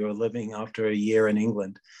while we were living after a year in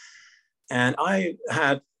England. And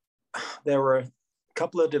there were a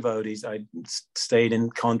couple of devotees I stayed in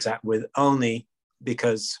contact with only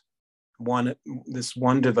because this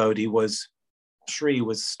one devotee Shri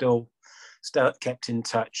was still kept in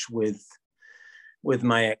touch with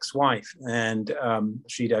my ex-wife, and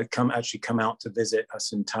she'd actually come out to visit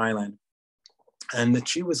us in Thailand, and that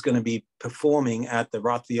she was going to be performing at the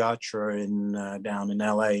Rath Yatra down in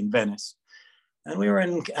LA, in Venice. And we were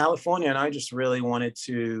in California, and I just really wanted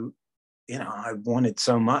to, I wanted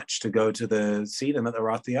so much to go to see them at the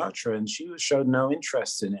Rath Yatra, and she showed no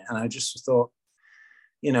interest in it. And I just thought,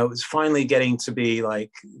 it was finally getting to be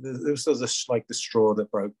like, this was like the straw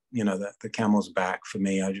that broke, the camel's back for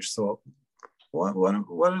me. I just thought, what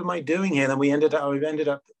am I doing here? And we ended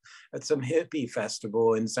up at some hippie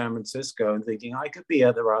festival in San Francisco, and thinking I could be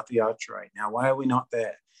at the Rath Yatra right now. Why are we not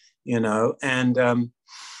there? And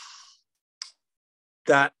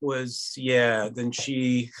that was, then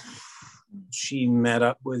she met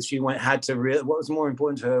up with, what was more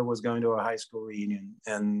important to her was going to a high school reunion.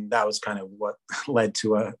 And that was kind of what led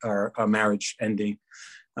to our marriage ending.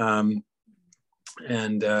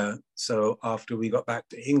 So after we got back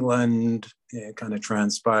to England, it kind of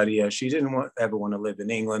transpired, she didn't ever want to live in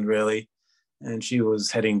England, really. And she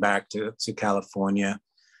was heading back to California,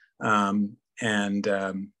 and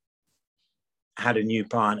had a new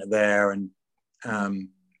partner there. And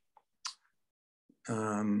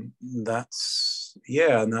that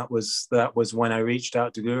was when I reached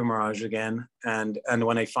out to Guru Maharaj again. And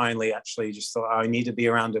when I finally actually just thought, I need to be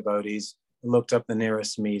around devotees, I looked up the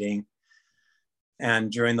nearest meeting.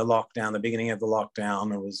 And during the beginning of the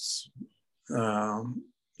lockdown, I was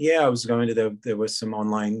going to there was some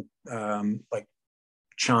online like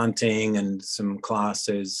chanting and some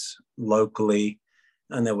classes locally,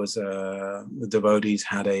 and there was the devotees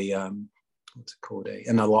had an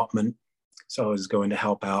allotment, so I was going to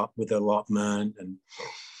help out with the allotment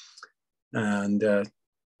and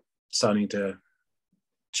starting to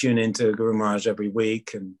tune into Guru Maharaj every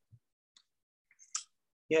week, and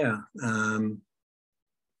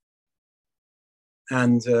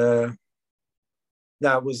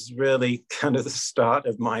that was really kind of the start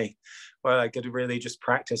of where I could really just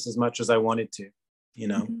practice as much as I wanted to,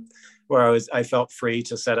 where I felt free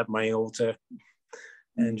to set up my altar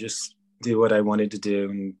and just do what I wanted to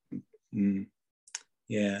do. And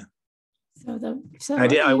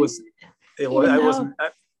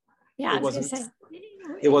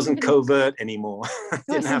it wasn't covert anymore. It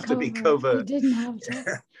didn't have to be covert. It didn't have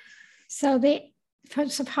to. So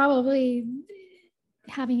probably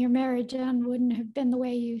having your marriage end wouldn't have been the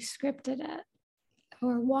way you scripted it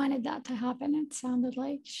or wanted that to happen. It sounded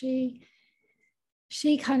like she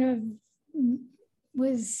kind of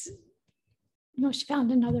was, she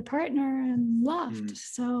found another partner and left.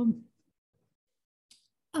 So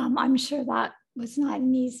I'm sure that was not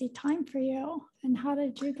an easy time for you. And how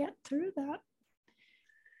did you get through that?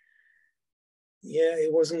 Yeah,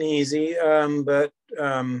 it wasn't easy, but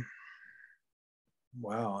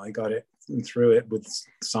wow, I got it through it with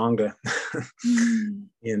Sangha,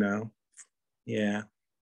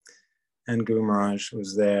 And Guru Maharaj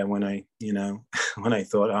was there when I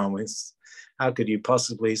thought, how could you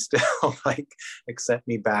possibly still accept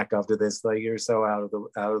me back after this? Like, you're so out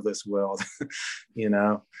of this world,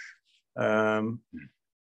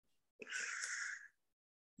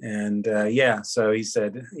 So he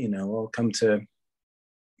said, well, come to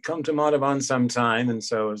Madhavan sometime. And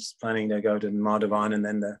so I was planning to go to Madhavan, and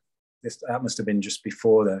then that must have been just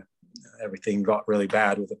before everything got really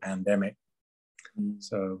bad with the pandemic.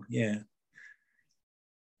 So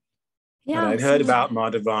but I'd heard about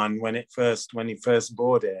Madhavan when he first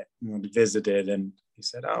bought it and visited, and he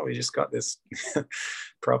said, "Oh, we just got this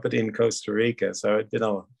property in Costa Rica." So it did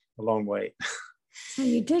a long wait. So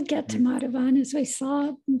you did get to Madhavan, as we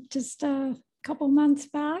saw just a couple months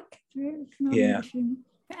back.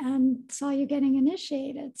 And saw you getting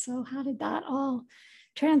initiated. So how did that all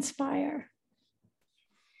transpire?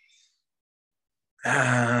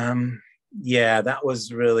 That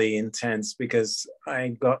was really intense, because I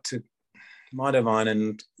got to Madhavan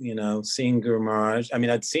and, seeing Guru Maharaj. I mean,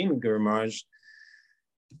 I'd seen Guru Maharaj,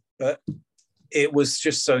 but it was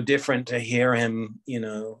just so different to hear him,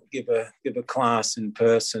 give a class in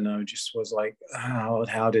person. I just was like, how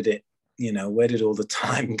did it, where did all the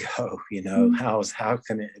time go? How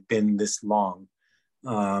can it have been this long?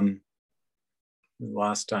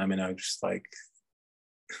 Last time, and I was just like,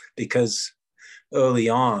 because early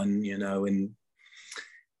on,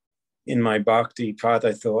 in my bhakti path,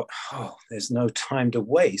 I thought, oh, there's no time to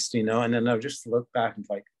waste, you know. And then I just look back and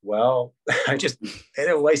like, well, I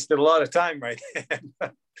wasted a lot of time right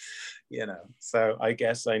there, you know. So I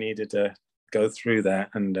guess I needed to go through that,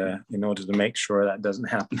 and in order to make sure that doesn't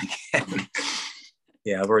happen again.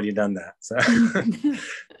 Yeah, I've already done that, so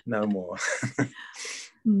no more.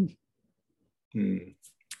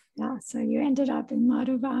 Yeah, so you ended up in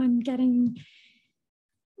Madhuban getting.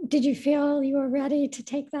 Did you feel you were ready to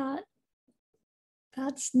take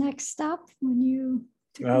that's next step when you?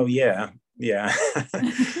 Oh yeah. Yeah.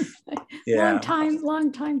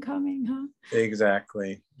 Long time coming, huh?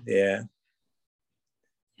 Exactly. Yeah.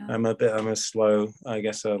 I'm a slow, I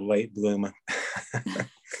guess, a late bloomer.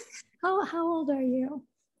 How old are you?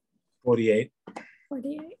 48.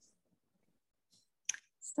 48.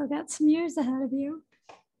 Still got some years ahead of you.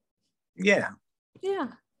 Yeah. Yeah.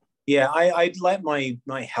 Yeah. I'd let my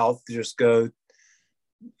health just go.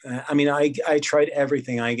 I mean, I tried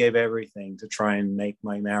everything. I gave everything to try and make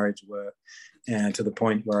my marriage work, and to the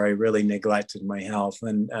point where I really neglected my health.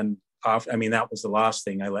 And after, I mean, that was the last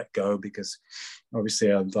thing I let go, because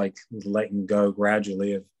obviously I was like letting go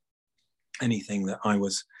gradually of anything that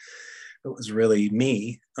was really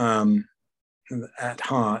me at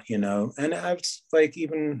heart, you know. And I was like,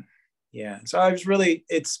 even, yeah. So I was really,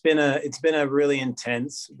 it's been a really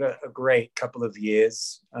intense, but a great couple of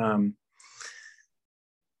years.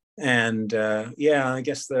 And yeah, I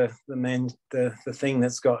guess the thing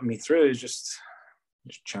that's gotten me through is just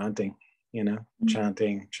chanting, you know,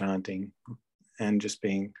 chanting, and just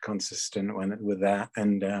being consistent with that.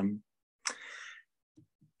 And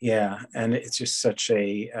yeah, and it's just such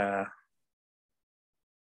a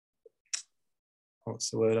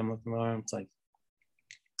what's the word I'm looking for? It's like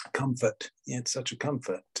comfort. Yeah, it's such a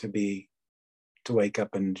comfort to wake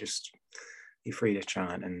up and just be free to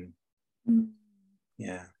chant, and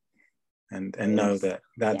yeah. And know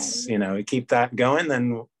that's, you know, keep that going,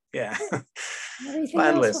 then yeah.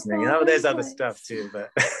 Fun listening. You know, there's other stuff too,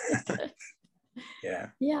 but yeah.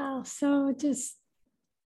 Yeah. So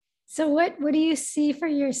what do you see for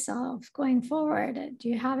yourself going forward? Do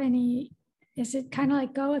you have any, is it kind of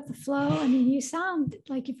like go with the flow? I mean, you sound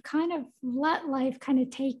like you've kind of let life kind of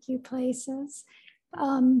take you places.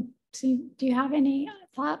 So do you have any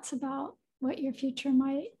thoughts about what your future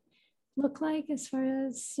might look like as far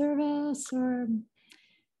as service, or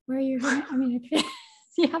where you're going to, I mean, if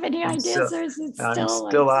you have any ideas, or is it still I'm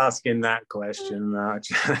still like asking that question.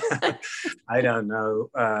 I don't know.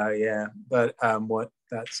 Yeah, but what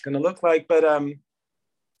that's going to look like. But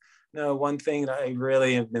no, one thing that I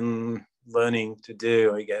really have been learning to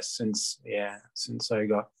do, I guess, since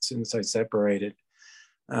I separated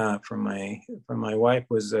from my wife,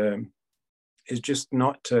 was is just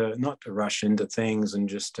not to rush into things, and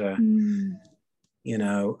just you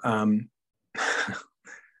know,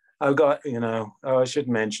 I've got, you know, I should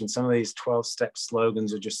mention some of these 12-step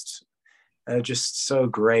slogans are just so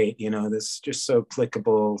great, you know. This just so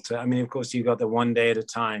applicable to, I mean, of course you got the one day at a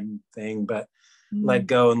time thing, but let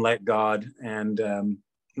go and let God, and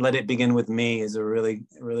let it begin with me is a really,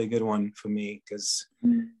 really good one for me, because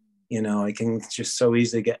you know, I can just so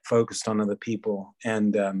easily get focused on other people,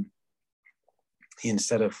 and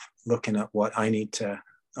instead of looking at what I need to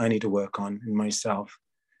work on in myself.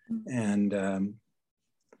 And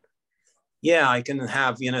yeah, I can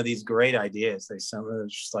have, you know, these great ideas. They sound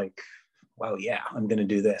just like, well, yeah, I'm going to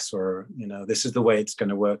do this, or, you know, this is the way it's going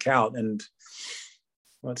to work out. And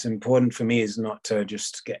what's important for me is not to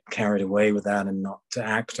just get carried away with that, and not to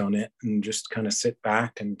act on it, and just kind of sit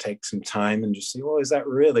back and take some time and just say, well, is that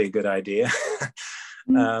really a good idea?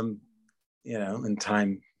 You know,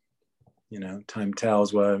 and time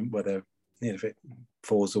tells whether if it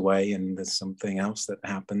falls away and there's something else that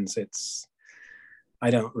happens. I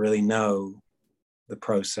don't really know the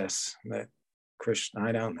process that Krishna,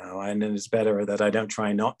 I don't know. And it's better that I don't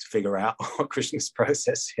try not to figure out what Krishna's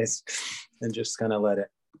process is, and just kind of let it,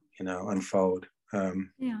 you know, unfold.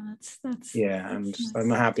 Yeah, that's and nice. I'm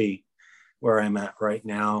happy where I'm at right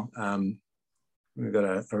now. We've got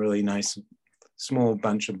a really nice small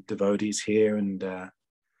bunch of devotees here, and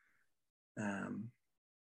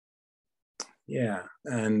yeah,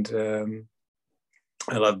 and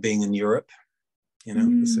I love being in Europe. You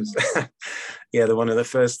know, this is one of the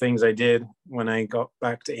first things I did when I got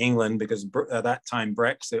back to England, because at that time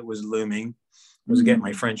Brexit was looming, was to get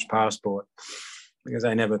my French passport, because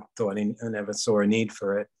I never saw a need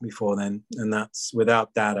for it before then. And that's,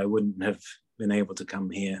 without that, I wouldn't have been able to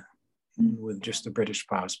come here with just a British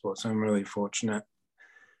passport. So I'm really fortunate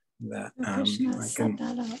that I can set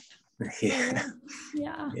that up.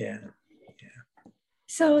 Yeah.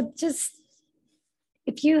 So just,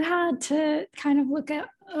 if you had to kind of look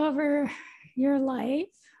over your life,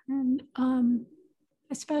 and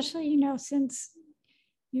especially, you know, since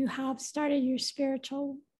you have started your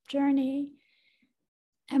spiritual journey,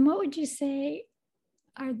 and what would you say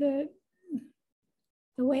are the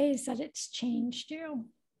ways that it's changed you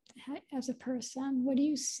as a person? What do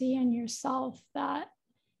you see in yourself that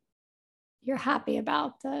you're happy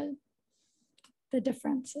about, the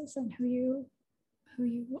differences in who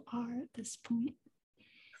you are at this point?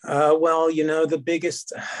 Well, you know, the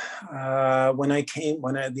biggest, when I came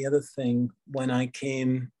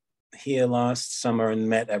here last summer and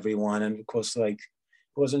met everyone, and of course, like,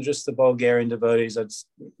 it wasn't just the Bulgarian devotees. I'd,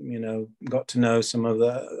 you know, got to know some of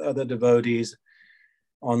the other devotees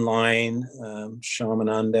online,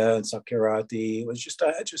 Shamananda and Sakirati. It was just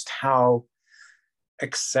how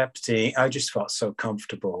accepting. I just felt so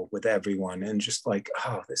comfortable with everyone, and just like,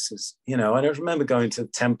 oh, this is, you know. And I remember going to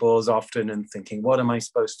temples often and thinking, what am I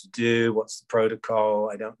supposed to do? What's the protocol?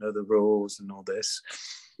 I don't know the rules and all this.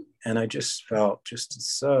 And I just felt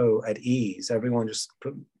just so at ease. Everyone just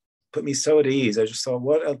put me so at ease. I just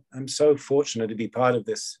thought, I'm so fortunate to be part of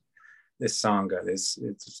this sangha.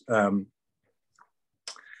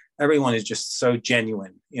 Everyone is just so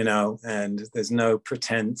genuine, you know, and there's no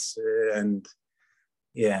pretense. And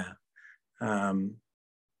yeah, Guru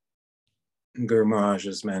Maharaj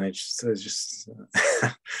has managed to just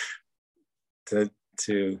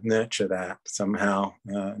to nurture that somehow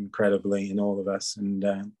incredibly in all of us.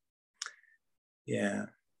 And yeah.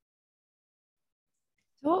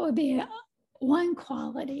 So what would be one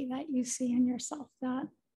quality that you see in yourself that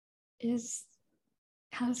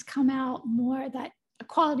has come out more, that a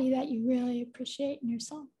quality that you really appreciate in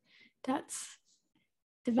yourself that's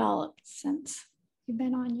developed since you've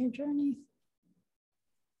been on your journey?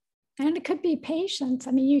 And it could be patience.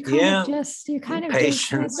 I mean, you kind of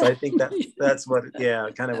patience. I think that's what,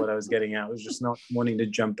 kind of what I was getting at, was just not wanting to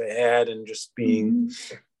jump ahead and just being,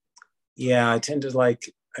 I tend to like,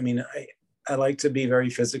 I mean, I like to be very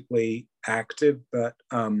physically active, but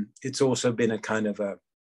it's also been a kind of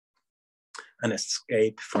an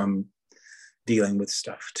escape from dealing with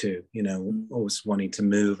stuff too, you know, always wanting to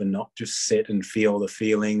move and not just sit and feel the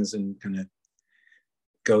feelings and kind of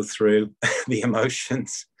go through the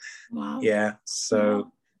emotions. Wow. Yeah.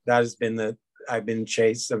 So that has been I've been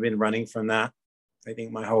running from that, I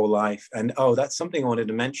think, my whole life. And that's something I wanted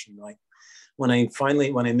to mention. Like when I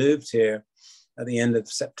moved here at the end of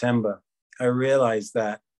September, I realized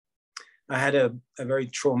that I had a very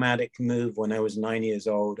traumatic move when I was 9 years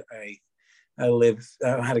old. I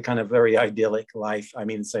had a kind of very idyllic life. I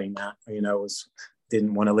mean, saying that, you know,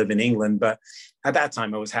 didn't want to live in England, but at that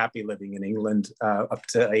time I was happy living in England up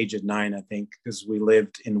to age of 9, I think, because we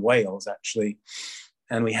lived in Wales actually,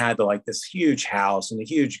 and we had like this huge house and a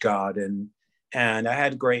huge garden, and I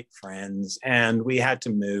had great friends, and we had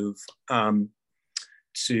to move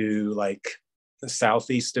to like the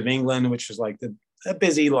southeast of England, which is like a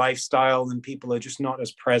busy lifestyle, and people are just not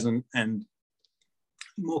as present and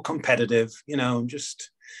more competitive, you know,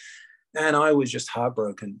 and I was just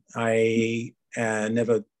heartbroken. I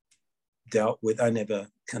never dealt with, I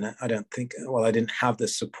didn't have the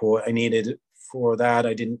support I needed for that.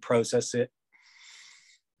 I didn't process it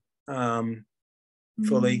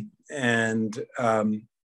fully. And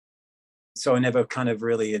so I never kind of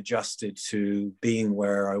really adjusted to being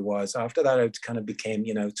where I was. After that, I kind of became,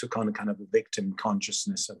 you know, took on a kind of a victim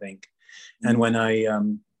consciousness, I think. And when I, I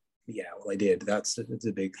did. That's a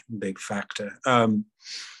big factor.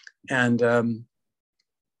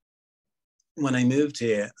 When I moved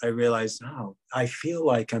here, I realized, I feel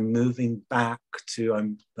like I'm moving back to,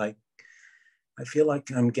 I feel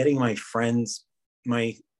like I'm getting my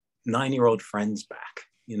 9-year-old friends back,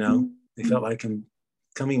 you know? I felt like I'm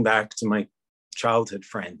coming back to my childhood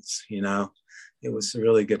friends, you know? It was a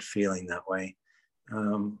really good feeling that way.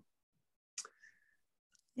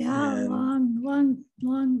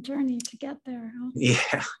 Long journey to get there. Huh?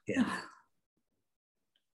 Yeah.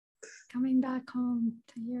 Coming back home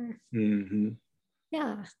to your,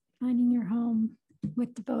 finding your home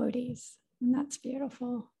with devotees. And that's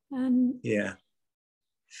beautiful. And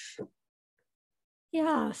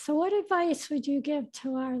so what advice would you give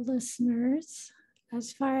to our listeners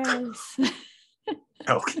as far as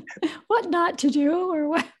what not to do or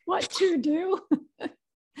what to do?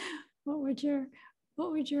 What would your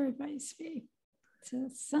advice be? So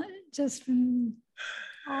just from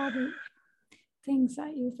all the things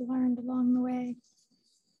that you've learned along the way.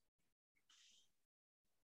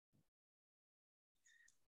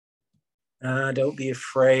 Don't be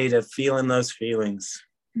afraid of feeling those feelings.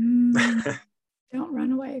 Don't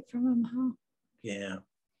run away from them, huh? Yeah.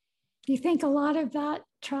 Do you think a lot of that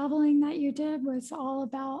traveling that you did was all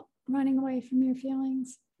about running away from your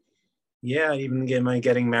feelings? Yeah, even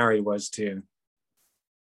getting married was too.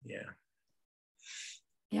 Yeah.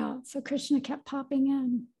 Yeah. So Krishna kept popping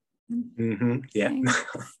in. Yeah. Saying,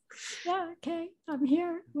 yeah, okay, I'm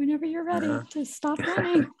here whenever you're ready to stop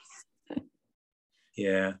running.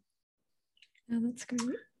 Yeah. Yeah, that's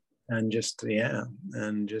great. And just, I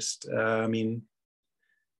mean,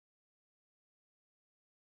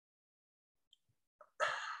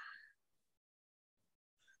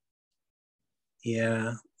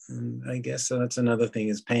 yeah, and I guess that's another thing,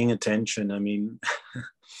 is paying attention. I mean,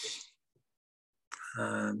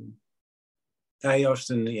 I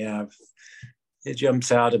often, it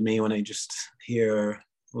jumps out at me when I just hear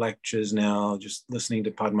lectures now, just listening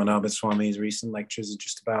to Padmanabha Swami's recent lectures, are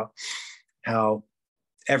just about how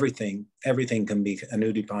everything can be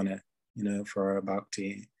anudipana, for our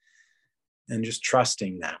bhakti, and just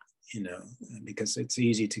trusting that, because it's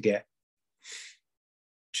easy to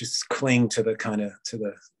just cling to the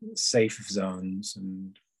safe zones,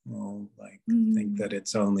 and think that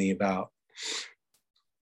it's only about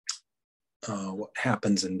what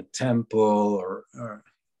happens in the temple, or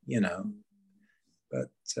but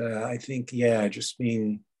I think, just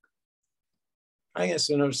being honest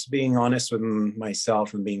with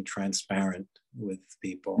myself and being transparent with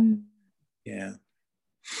people. Yeah.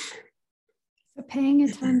 So paying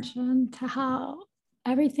attention to how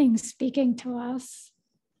everything's speaking to us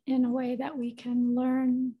in a way that we can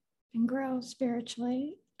learn and grow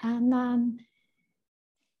spiritually, and then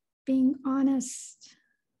being honest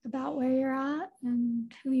about where you're at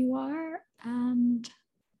and who you are, and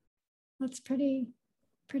that's pretty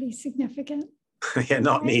significant. Yeah,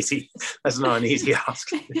 not easy. That's not an easy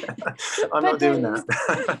ask. I'm not doing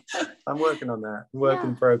that. I'm working on that. Work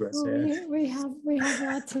in progress. Well, we have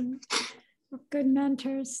lots of good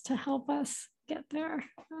mentors to help us get there.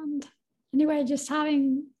 And anyway, just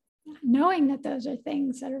knowing that those are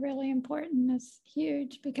things that are really important is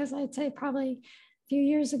huge, because I'd say probably a few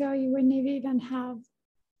years ago you wouldn't have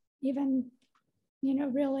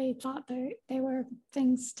really thought they were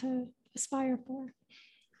things to aspire for.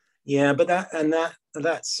 Yeah, but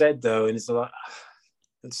that said, though, and it's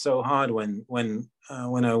so hard when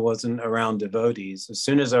I wasn't around devotees. As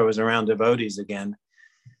soon as I was around devotees again,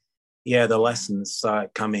 the lessons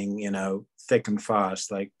started coming, thick and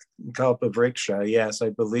fast, like Kalpavriksha. Yes,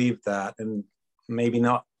 I believed that, and maybe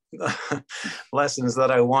not lessons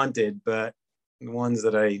that I wanted, but ones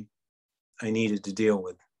that I needed to deal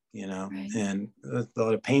with, right. And a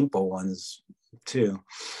lot of painful ones too.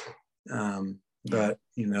 But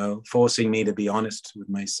forcing me to be honest with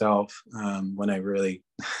myself when I really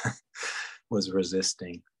was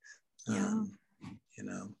resisting.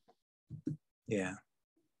 Yeah.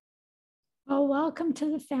 Well, welcome to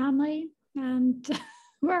the family, and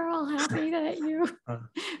we're all happy that you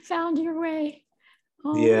found your way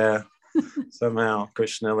home. Yeah, somehow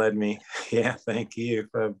Krishna led me. Yeah, thank you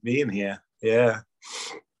for being here. Yeah.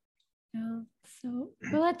 So,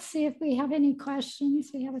 well, let's see if we have any questions.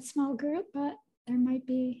 We have a small group, but there might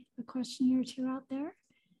be a question or two out there.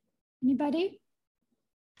 Anybody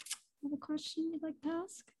have a question you'd like to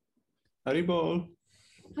ask? Haribol.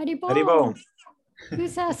 Haribol.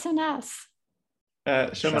 Who's SNS?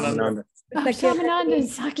 Shyamananda. Shyamananda and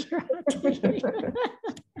Sakirati.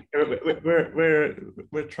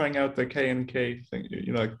 We're trying out the K&K thing,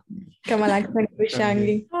 Kamalakshmi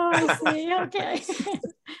Vishangi. Oh, I see. Okay.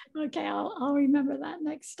 Okay, I'll remember that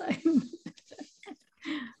next time.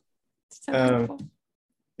 So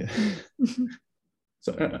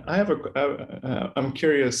So I have I'm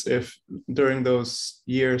curious if during those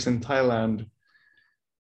years in Thailand,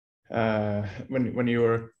 when you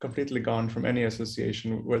were completely gone from any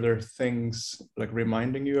association, were there things like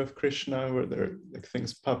reminding you of Krishna? Were there like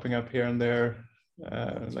things popping up here and there?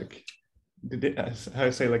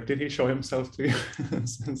 Did he show himself to you in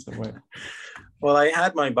some way? Well, I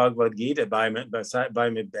had my Bhagavad Gita by my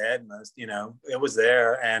bed. It was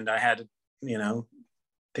there, and I had,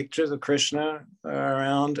 pictures of Krishna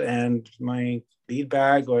around, and my bead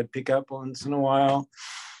bag I'd pick up once in a while.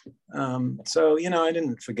 So, I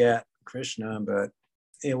didn't forget Krishna, but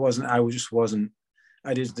I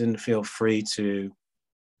just didn't feel free to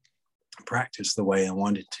practice the way I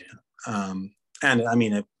wanted to. And I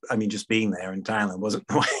mean, just being there in Thailand wasn't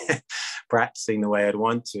the way, practicing the way I'd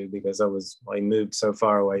want to, because I moved so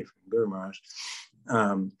far away from Guru Maharaj.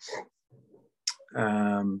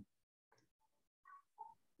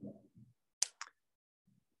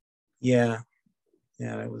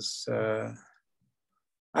 It was,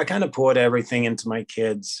 I kind of poured everything into my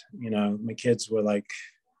kids. My kids were like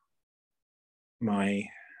my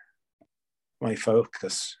my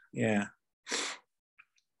focus. Yeah.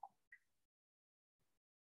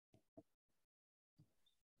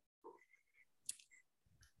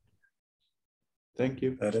 Thank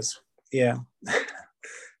you. That is, yeah.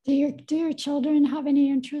 Do your children have any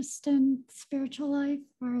interest in spiritual life,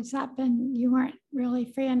 or has that been, you weren't really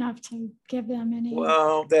free enough to give them any?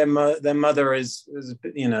 Well, their mother is,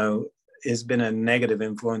 you know, has been a negative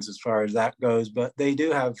influence as far as that goes, but they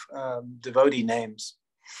do have devotee names.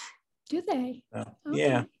 Do they? Okay.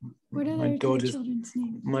 Yeah. What are their children's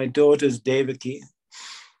names? My daughter's Devaki.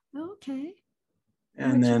 Okay.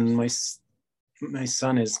 And then my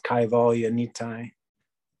son is Kaivalya Nitai.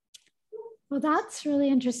 Well, that's really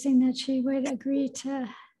interesting that she would agree to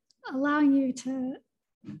allowing you to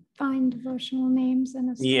find devotional names.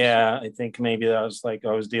 And yeah, I think maybe that was like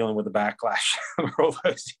I was dealing with a backlash for all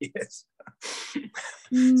those years.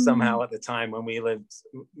 Somehow at the time when we lived,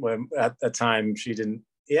 at the time she didn't,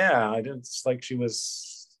 I didn't, it's like she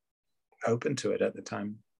was open to it at the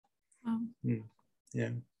time. Wow. Yeah.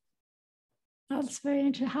 That's very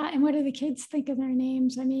interesting. And what do the kids think of their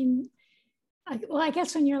names? I mean, well, I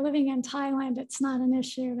guess when you're living in Thailand, it's not an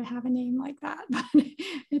issue to have a name like that. But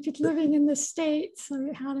if you're living in the States,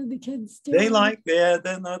 how do the kids do? They like their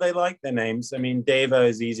names. I mean, Deva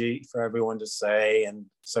is easy for everyone to say, and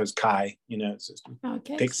so is Kai. You know, it's just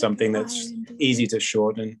pick something that's easy to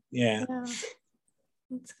shorten. Yeah. That's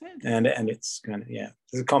good. And it's kind of,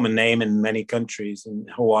 it's a common name in many countries, in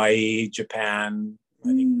Hawaii, Japan,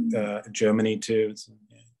 I think Germany too. So,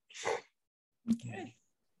 Okay.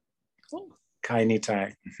 Cool. Kai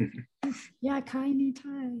Nitai. Kai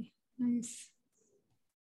Nitai. Nice.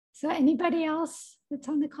 So anybody else that's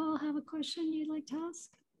on the call have a question you'd like to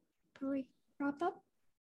ask before we wrap up?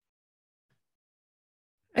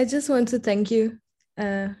 I just want to thank you,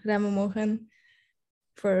 Rama Mohan,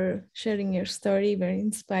 for sharing your story. Very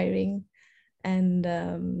inspiring. And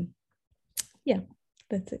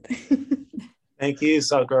that's it. Thank you,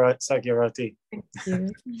 Sakyarati.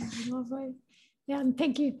 Thank you. Lovely. Yeah, and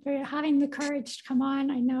thank you for having the courage to come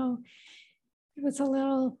on. I know it was a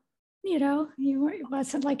little, it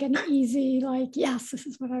wasn't like an easy, yes, this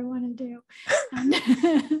is what I want to do.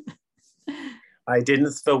 I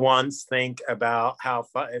didn't for once think about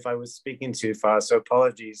if I was speaking too fast. So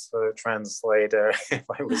apologies for the translator if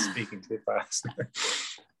I was speaking too fast.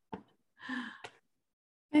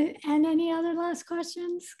 And any other last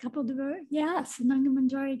questions? Yes, Nanga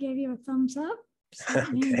Manjari gave you a thumbs up. So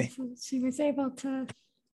okay. So she was able to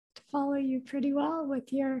follow you pretty well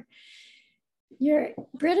with your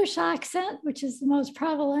British accent, which is the most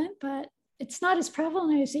prevalent, but it's not as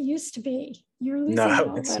prevalent as it used to be. You're losing it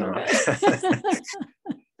a little bit.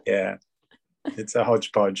 Yeah, it's a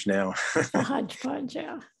hodgepodge now. A hodgepodge,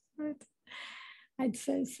 yeah. I'd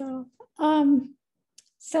say so.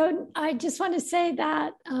 So I just want to say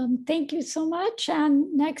that thank you so much.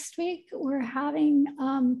 And next week we're having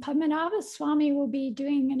Padmanabha Swami will be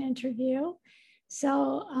doing an interview.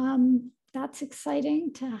 So that's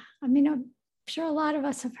exciting I'm sure a lot of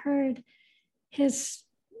us have heard his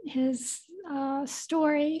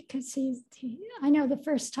story, because I know the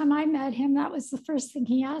first time I met him, that was the first thing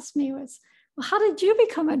he asked me was, well, how did you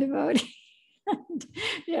become a devotee? And,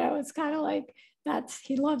 it's kind of like,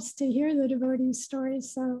 he loves to hear the devotee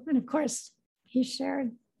stories. So, and of course he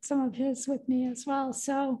shared some of his with me as well.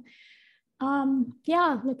 So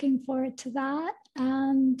looking forward to that.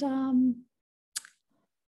 And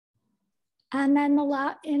then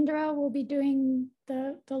Indra will be doing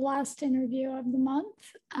the last interview of the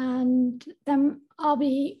month. And then I'll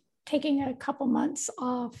be taking a couple months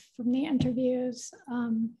off from the interviews.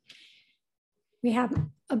 We have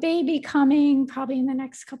a baby coming probably in the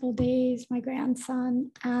next couple of days, my grandson.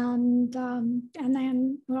 And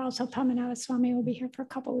then we're also, Padmanabha Swami will be here for a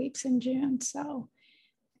couple of weeks in June. So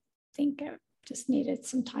I think I just needed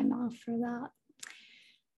some time off for that.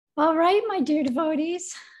 All right, my dear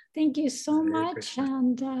devotees. Thank you so much,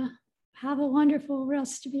 and have a wonderful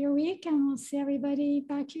rest of your week, and we'll see everybody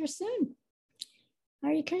back here soon.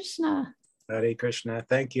 Hare Krishna. Hare Krishna.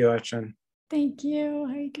 Thank you, Archon. Thank you.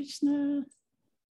 Hare Krishna.